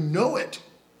 and you know it.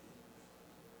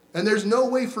 And there's no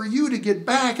way for you to get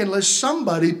back unless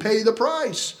somebody pay the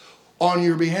price on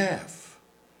your behalf.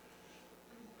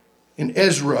 In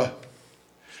Ezra,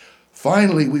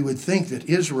 finally we would think that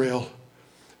Israel,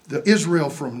 the Israel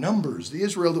from Numbers, the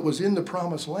Israel that was in the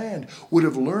promised land, would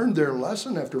have learned their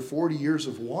lesson after 40 years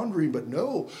of wandering. But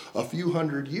no, a few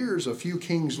hundred years, a few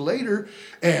kings later,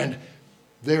 and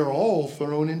they're all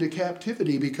thrown into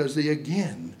captivity because they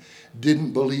again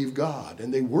didn't believe God,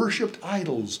 and they worshipped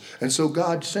idols. And so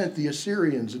God sent the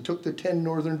Assyrians and took the 10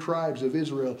 northern tribes of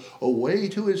Israel away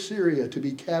to Assyria to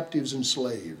be captives and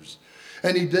slaves.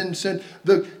 And he then sent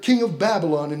the king of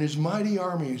Babylon and his mighty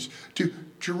armies to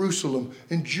Jerusalem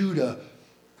and Judah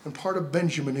and part of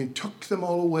Benjamin, and took them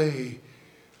all away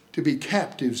to be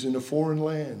captives in a foreign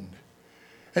land.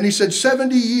 And he said,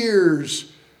 70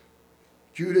 years,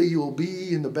 Judah, you will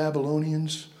be in the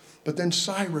Babylonians. But then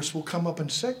Cyrus will come up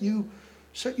and set you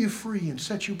free and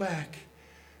set you back.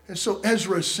 And so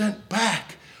Ezra is sent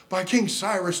back by King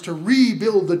Cyrus to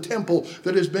rebuild the temple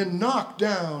that has been knocked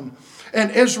down.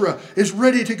 And Ezra is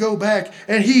ready to go back,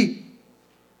 and he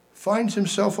finds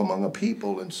himself among a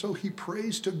people, and so he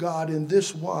prays to God in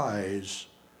this wise.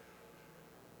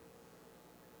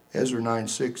 Ezra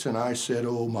 9:6, and I said,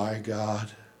 "Oh my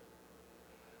God,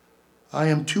 I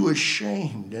am too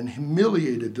ashamed and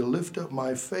humiliated to lift up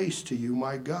my face to you,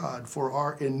 my God, for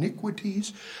our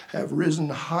iniquities have risen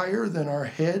higher than our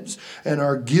heads, and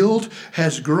our guilt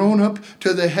has grown up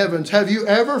to the heavens." Have you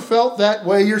ever felt that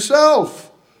way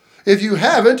yourself? If you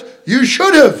haven't, you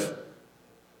should have.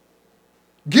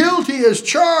 Guilty as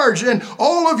charged, and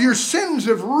all of your sins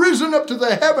have risen up to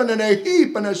the heaven in a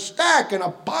heap and a stack and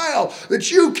a pile that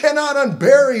you cannot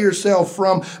unbury yourself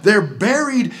from. They're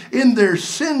buried in their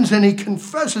sins, and he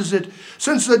confesses it.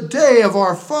 Since the day of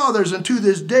our fathers and to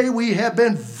this day we have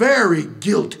been very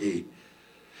guilty.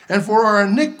 And for our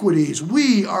iniquities,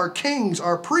 we, our kings,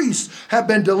 our priests, have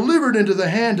been delivered into the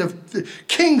hand of the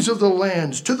kings of the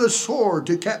lands, to the sword,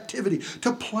 to captivity,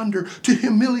 to plunder, to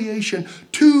humiliation.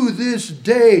 To this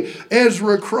day,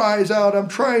 Ezra cries out, "I'm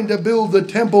trying to build the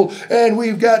temple, and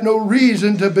we've got no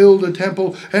reason to build a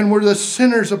temple, and we're the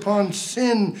sinners upon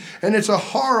sin, and it's a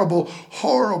horrible,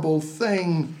 horrible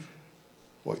thing.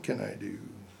 What can I do?"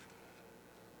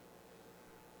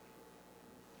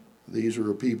 These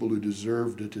are a people who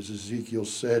deserved it, as Ezekiel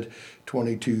said,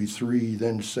 22:3,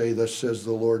 "Then say, thus says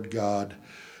the Lord God,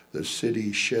 the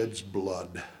city sheds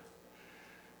blood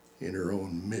in her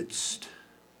own midst,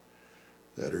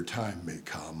 that her time may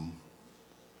come.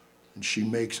 And she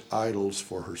makes idols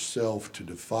for herself to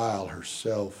defile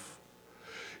herself.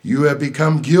 You have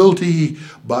become guilty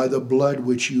by the blood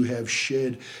which you have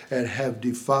shed, and have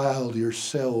defiled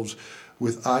yourselves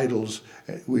with idols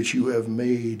which you have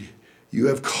made. You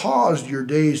have caused your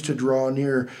days to draw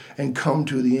near and come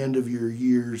to the end of your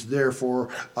years. Therefore,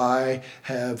 I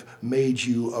have made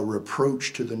you a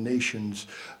reproach to the nations,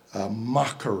 a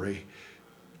mockery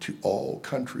to all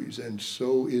countries." And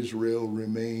so Israel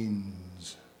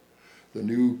remains. The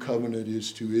new covenant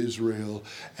is to Israel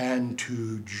and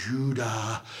to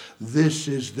Judah. "This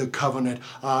is the covenant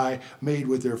I made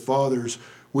with their fathers,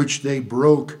 which they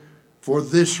broke. For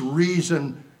this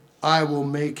reason I will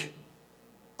make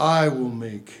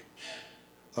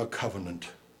a covenant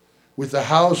with the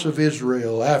house of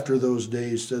Israel after those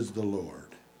days, says the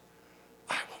Lord.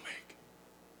 I will make.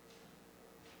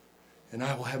 And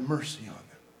I will have mercy on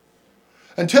them."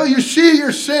 Until you see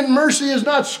your sin, mercy is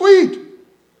not sweet.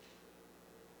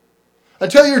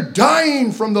 Until you're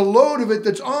dying from the load of it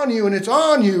that's on you, and it's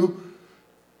on you,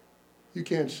 you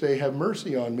can't say, "Have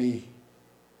mercy on me."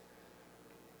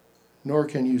 Nor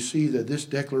can you see that this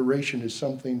declaration is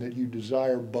something that you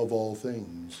desire above all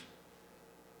things.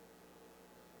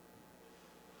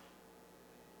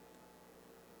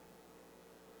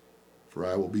 "For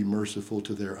I will be merciful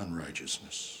to their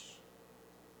unrighteousness."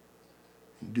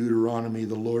 In Deuteronomy,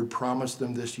 the Lord promised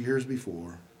them this years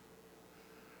before.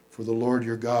 "For the Lord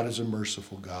your God is a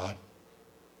merciful God.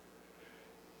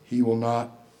 He will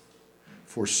not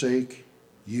forsake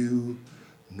you,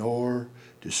 nor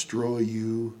destroy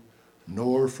you,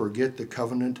 nor forget the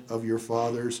covenant of your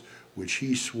fathers, which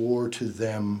he swore to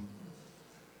them."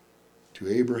 To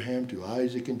Abraham, to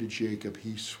Isaac, and to Jacob,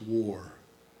 he swore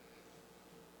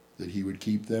that he would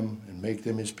keep them and make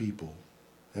them his people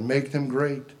and make them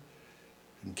great,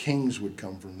 and kings would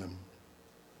come from them.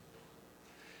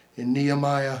 In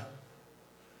Nehemiah,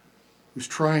 who's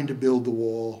trying to build the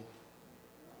wall,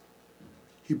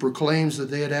 he proclaims that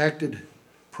they had acted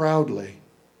proudly,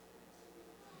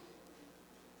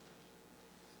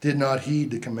 did not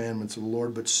heed the commandments of the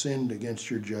Lord, but sinned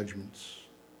against your judgments.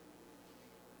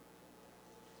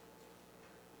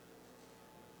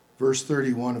 Verse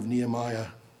 31 of Nehemiah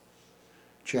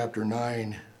chapter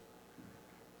 9,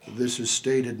 this is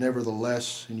stated,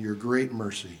 "Nevertheless, in your great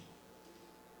mercy,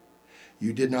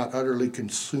 you did not utterly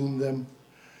consume them,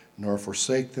 nor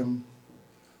forsake them,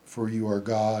 for you are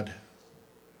God,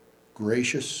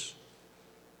 gracious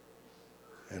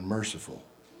and merciful."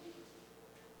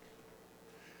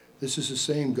 This is the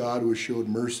same God who has showed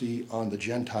mercy on the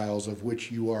Gentiles, of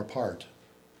which you are part.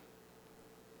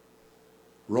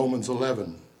 Romans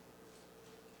 11,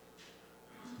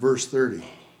 verse 30.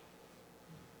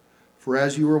 "For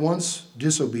as you were once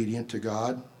disobedient to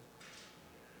God,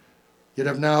 yet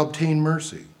have now obtained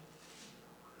mercy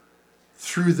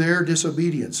through their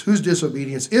disobedience." Whose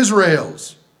disobedience?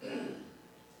 Israel's.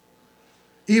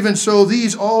 "Even so,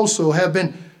 these also have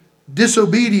been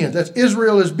disobedient." That's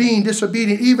Israel is being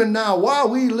disobedient even now while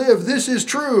we live. This is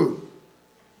true.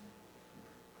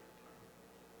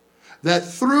 "That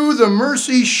through the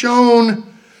mercy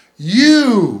shown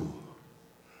you,"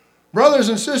 brothers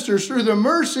and sisters, through the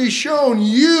mercy shown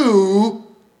you,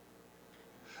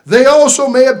 "they also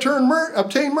may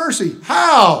obtain mercy."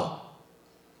 How?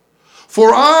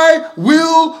 For I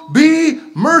will be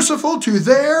merciful to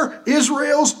their,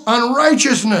 Israel's,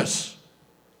 unrighteousness.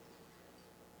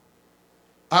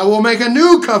 I will make a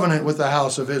new covenant with the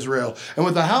house of Israel and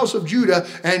with the house of Judah,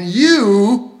 and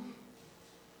you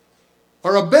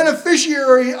are a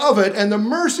beneficiary of it, and the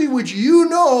mercy which you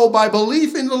know by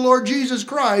belief in the Lord Jesus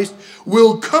Christ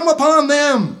will come upon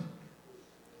them.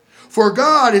 For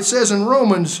God, it says in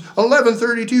Romans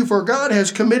 11:32, for God has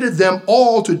committed them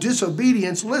all to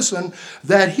disobedience, listen,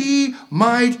 that he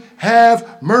might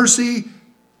have mercy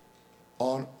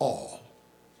on all.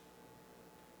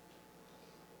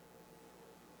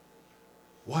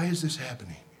 Why is this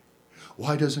happening?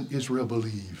 Why doesn't Israel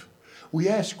believe? We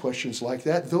ask questions like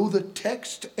that, though the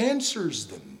text answers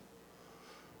them.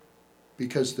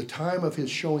 Because the time of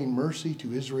his showing mercy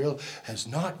to Israel has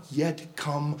not yet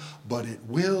come, but it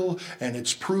will, and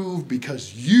it's proved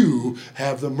because you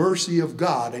have the mercy of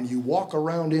God and you walk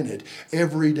around in it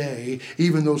every day,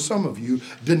 even though some of you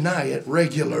deny it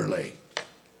regularly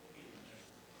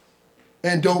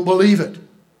and don't believe it.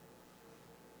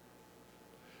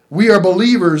 We are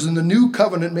believers in the new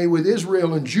covenant made with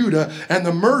Israel and Judah, and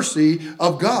the mercy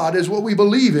of God is what we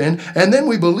believe in. And then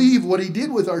we believe what he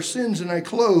did with our sins. And I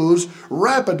close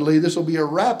rapidly. This will be a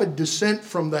rapid descent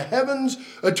from the heavens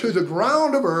to the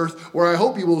ground of earth, where I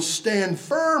hope you will stand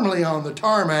firmly on the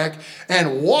tarmac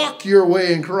and walk your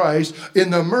way in Christ in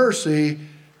the mercy.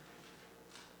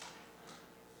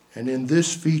 And in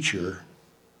this feature,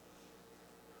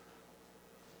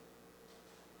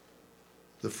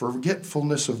 the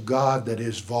forgetfulness of God that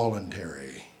is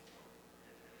voluntary.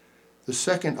 The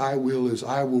second I will is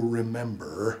I will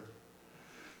remember.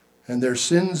 And their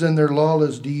sins and their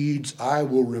lawless deeds I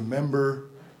will remember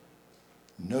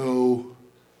no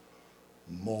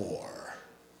more.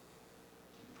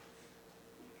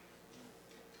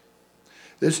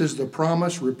 This is the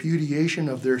promised repudiation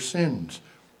of their sins.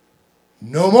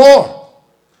 No more.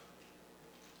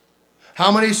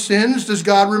 How many sins does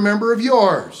God remember of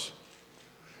yours?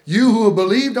 You who have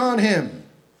believed on him.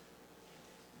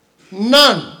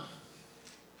 None.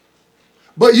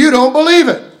 But you don't believe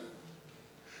it.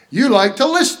 You like to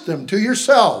list them to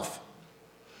yourself.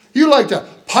 You like to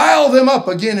pile them up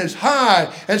again as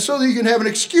high, and so that you can have an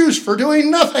excuse for doing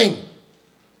nothing.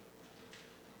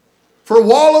 For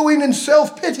wallowing in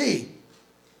self-pity.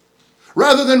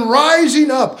 Rather than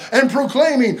rising up and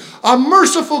proclaiming, a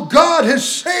merciful God has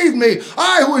saved me.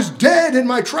 I who was dead in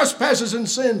my trespasses and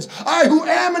sins. I who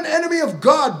am an enemy of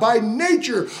God by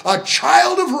nature, a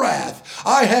child of wrath.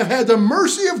 I have had the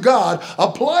mercy of God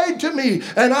applied to me,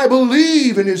 and I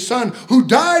believe in his Son who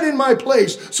died in my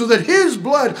place, so that his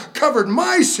blood covered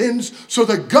my sins, so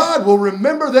that God will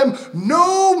remember them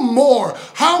no more.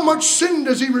 How much sin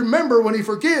does he remember when he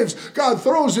forgives? God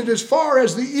throws it as far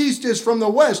as the east is from the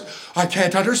west. I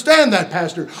can't understand that,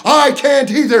 Pastor. I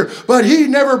can't either, but he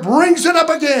never brings it up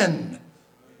again.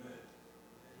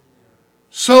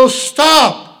 So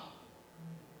stop.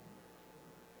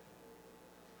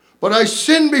 But I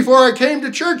sinned before I came to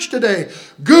church today.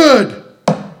 Good.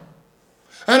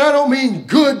 And I don't mean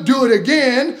good, do it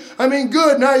again. I mean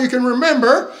good, now you can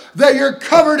remember that you're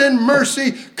covered in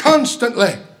mercy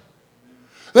constantly.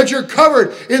 That you're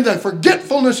covered in the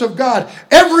forgetfulness of God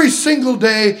every single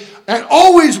day, and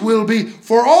always will be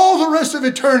for all the rest of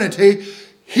eternity.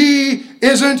 He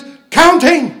isn't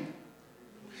counting.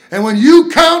 And when you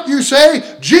count, you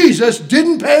say, Jesus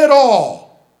didn't pay it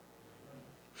all.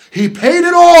 He paid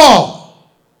it all.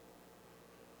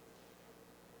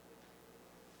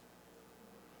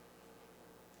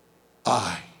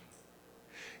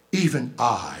 Even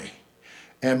I,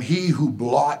 am he who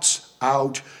blots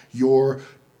out your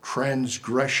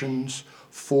transgressions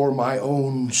for my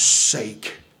own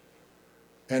sake.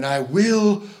 And I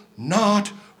will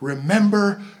not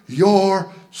remember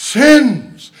your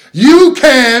sins. You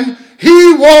can,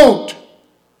 he won't.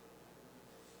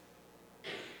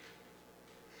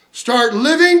 Start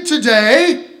living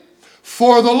today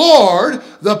for the Lord.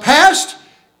 The past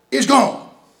is gone.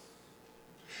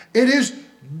 It is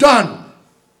done.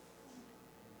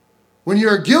 When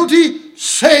you're guilty,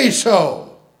 say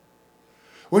so.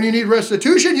 When you need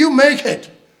restitution, you make it.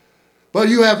 But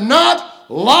you have not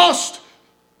lost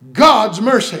God's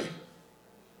mercy.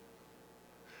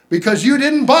 Because you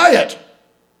didn't buy it.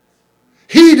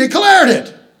 He declared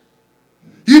it.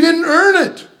 You didn't earn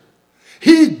it.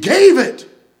 He gave it.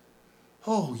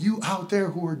 Oh, you out there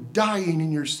who are dying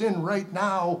in your sin right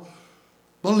now,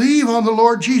 believe on the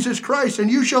Lord Jesus Christ and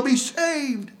you shall be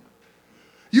saved.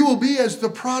 You will be as the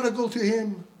prodigal to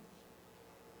him.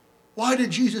 Why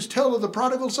did Jesus tell of the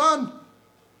prodigal son?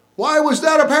 Why was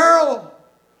that a parable?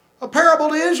 A parable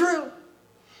to Israel?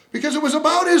 Because it was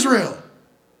about Israel.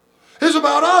 It's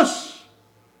about us.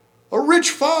 A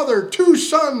rich father, 2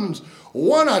 sons,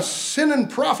 one a sinning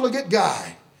profligate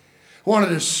guy. Wanted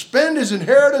to spend his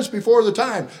inheritance before the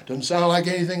time. Doesn't sound like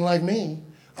anything like me.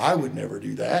 I would never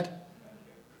do that.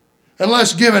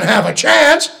 Unless given half a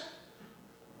chance.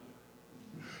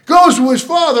 Goes to his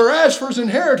father, asks for his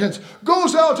inheritance,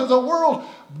 goes out to the world,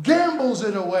 gambles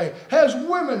it away, has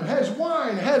women, has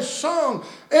wine, has song,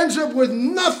 ends up with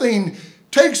nothing,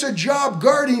 takes a job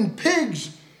guarding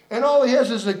pigs, and all he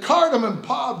has is the cardamom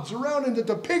pods around him that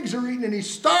the pigs are eating, and he's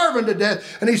starving to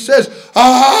death, and he says,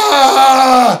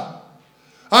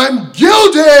 I'm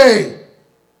guilty!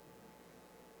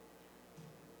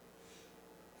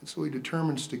 And so he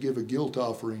determines to give a guilt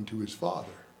offering to his father.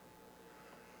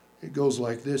 It goes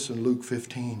like this in Luke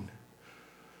 15.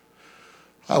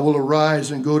 I will arise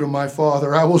and go to my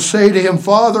father. I will say to him,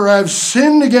 Father, I have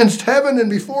sinned against heaven and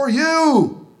before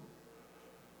you.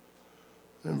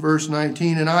 In verse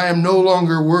 19, and I am no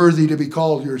longer worthy to be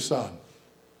called your son.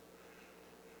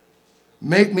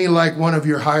 Make me like one of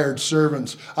your hired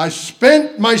servants. I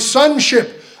spent my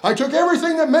sonship. I took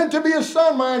everything that meant to be a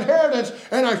son, my inheritance,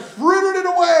 and I frittered it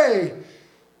away.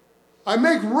 I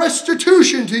make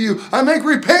restitution to you. I make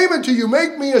repayment to you.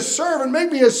 Make me a servant.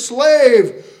 Make me a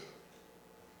slave.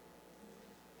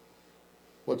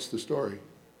 What's the story?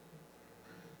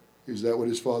 Is that what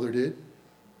his father did?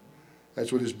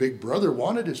 That's what his big brother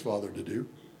wanted his father to do.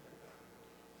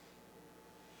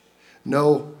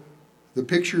 No, the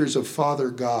picture is of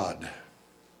Father God.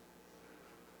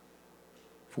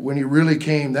 For when he really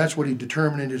came, that's what he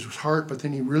determined in his heart, but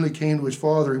then he really came to his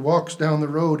father. He walks down the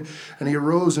road, and he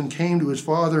arose and came to his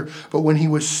father, but when he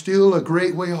was still a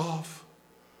great way off,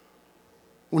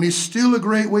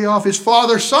 his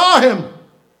father saw him.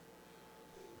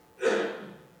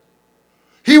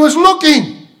 He was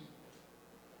looking.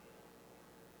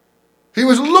 He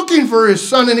was looking for his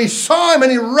son, and he saw him,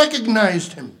 and he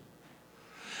recognized him.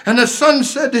 And the son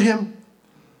said to him,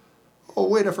 oh,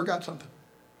 wait, I forgot something.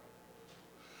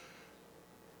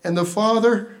 And the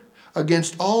father,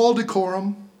 against all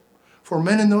decorum, for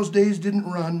men in those days didn't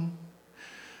run,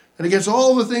 and against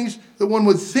all the things that one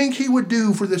would think he would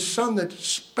do for this son that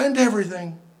spent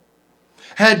everything,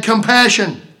 had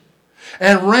compassion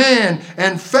and ran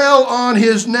and fell on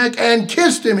his neck and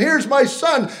kissed him. Here's my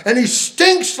son, and he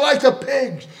stinks like a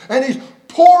pig, and he's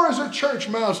poor as a church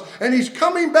mouse, and he's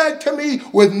coming back to me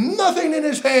with nothing in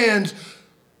his hands.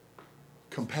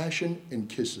 Compassion and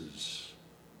kisses.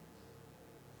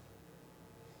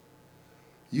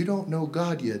 You don't know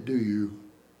God yet, do you?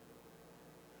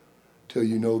 Till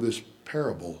you know this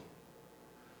parable.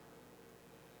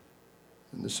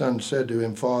 And the son said to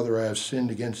him, Father, I have sinned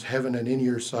against heaven and in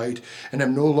your sight, and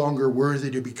am no longer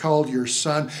worthy to be called your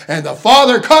son. And the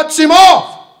father cuts him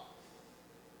off.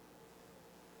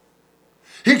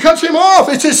 He cuts him off.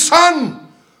 It's his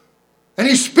son. And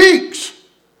he speaks.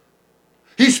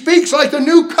 He speaks like the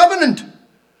new covenant.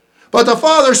 But the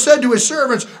father said to his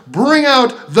servants, bring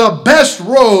out the best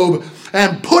robe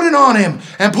and put it on him,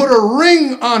 and put a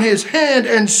ring on his hand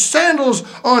and sandals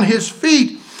on his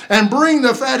feet, and bring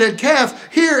the fatted calf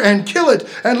here and kill it,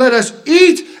 and let us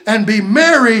eat and be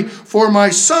merry, for my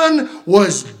son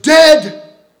was dead.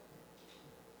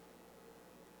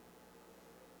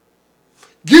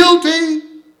 Guilty,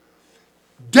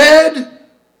 dead,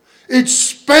 it's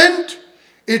spent,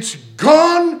 it's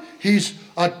gone, he's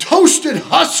a toasted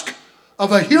husk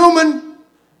of a human,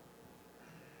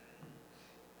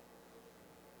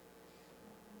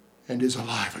 and is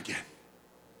alive again.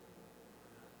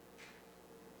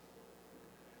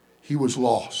 He was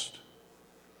lost,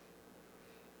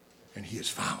 and he is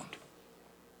found.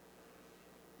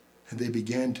 And they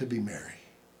began to be merry.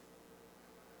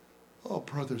 Oh,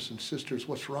 brothers and sisters,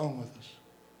 what's wrong with us?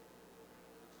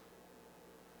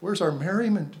 Where's our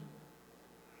merriment?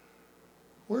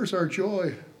 Where's our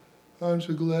joy? I'm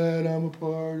so glad I'm a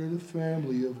part of the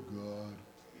family of God.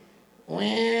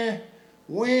 When?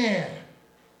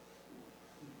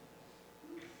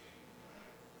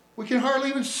 We can hardly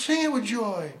even sing it with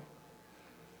joy.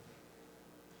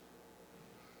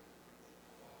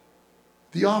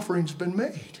 The offering's been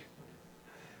made.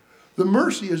 The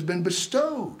mercy has been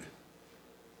bestowed.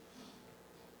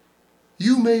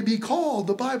 You may be called,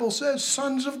 the Bible says,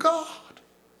 sons of God.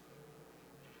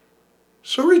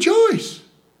 So rejoice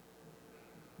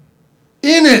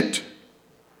in it.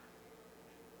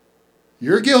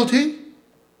 You're guilty.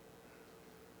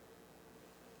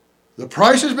 The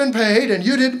price has been paid and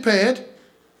you didn't pay it.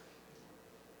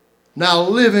 Now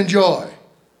live in joy.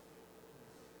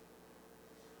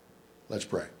 Let's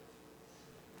pray.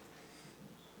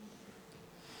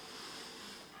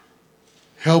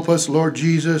 Help us, Lord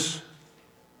Jesus,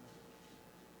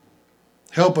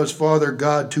 Help us, Father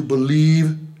God, to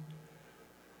believe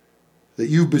that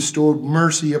you've bestowed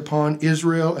mercy upon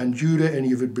Israel and Judah, and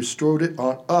you've bestowed it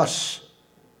on us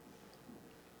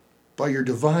by your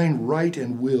divine right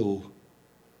and will.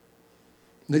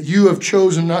 That you have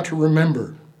chosen not to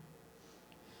remember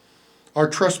our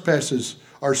trespasses,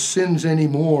 our sins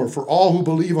anymore, for all who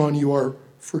believe on you are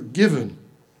forgiven.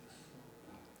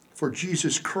 For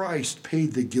Jesus Christ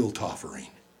paid the guilt offering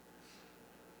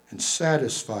and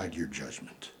satisfied your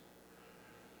judgment.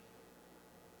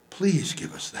 Please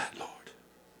give us that, Lord.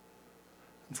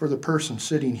 And for the person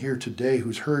sitting here today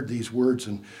who's heard these words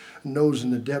and knows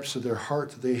in the depths of their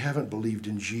heart that they haven't believed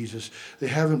in Jesus, they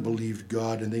haven't believed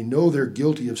God, and they know they're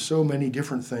guilty of so many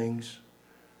different things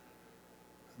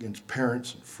against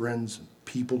parents and friends and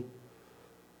people,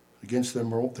 against their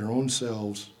own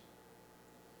selves.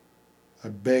 I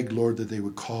beg, Lord, that they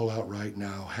would call out right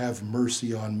now, have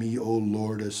mercy on me, O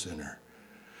Lord, a sinner.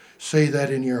 Say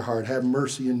that in your heart. Have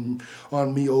mercy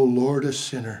on me, O Lord, a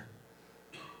sinner.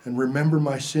 And remember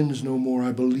my sins no more.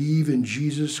 I believe in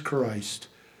Jesus Christ,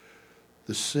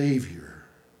 the Savior,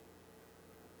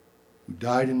 who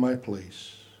died in my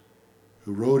place,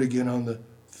 who rose again on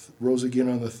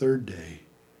the third day,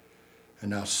 and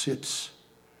now sits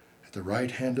at the right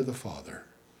hand of the Father,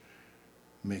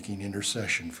 making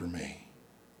intercession for me.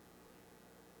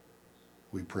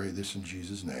 We pray this in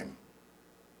Jesus' name.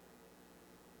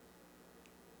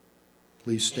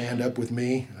 Please stand up with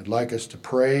me. I'd like us to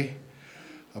pray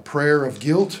a prayer of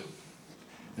guilt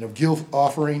and of guilt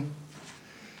offering,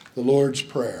 the Lord's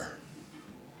Prayer.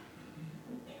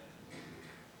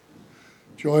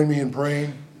 Join me in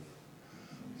praying.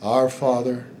 Our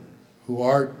Father, who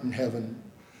art in heaven,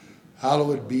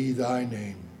 hallowed be thy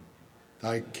name.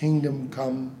 Thy kingdom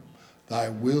come, thy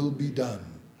will be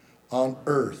done, on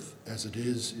earth as it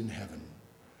is in heaven.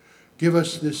 Give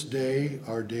us this day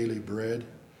our daily bread,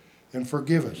 and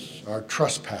forgive us our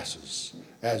trespasses,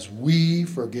 as we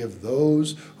forgive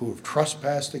those who have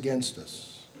trespassed against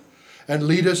us. And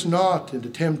lead us not into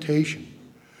temptation,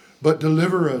 but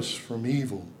deliver us from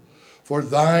evil. For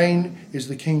thine is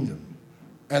the kingdom,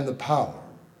 and the power,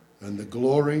 and the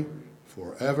glory,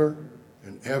 forever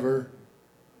and ever.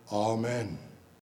 Amen.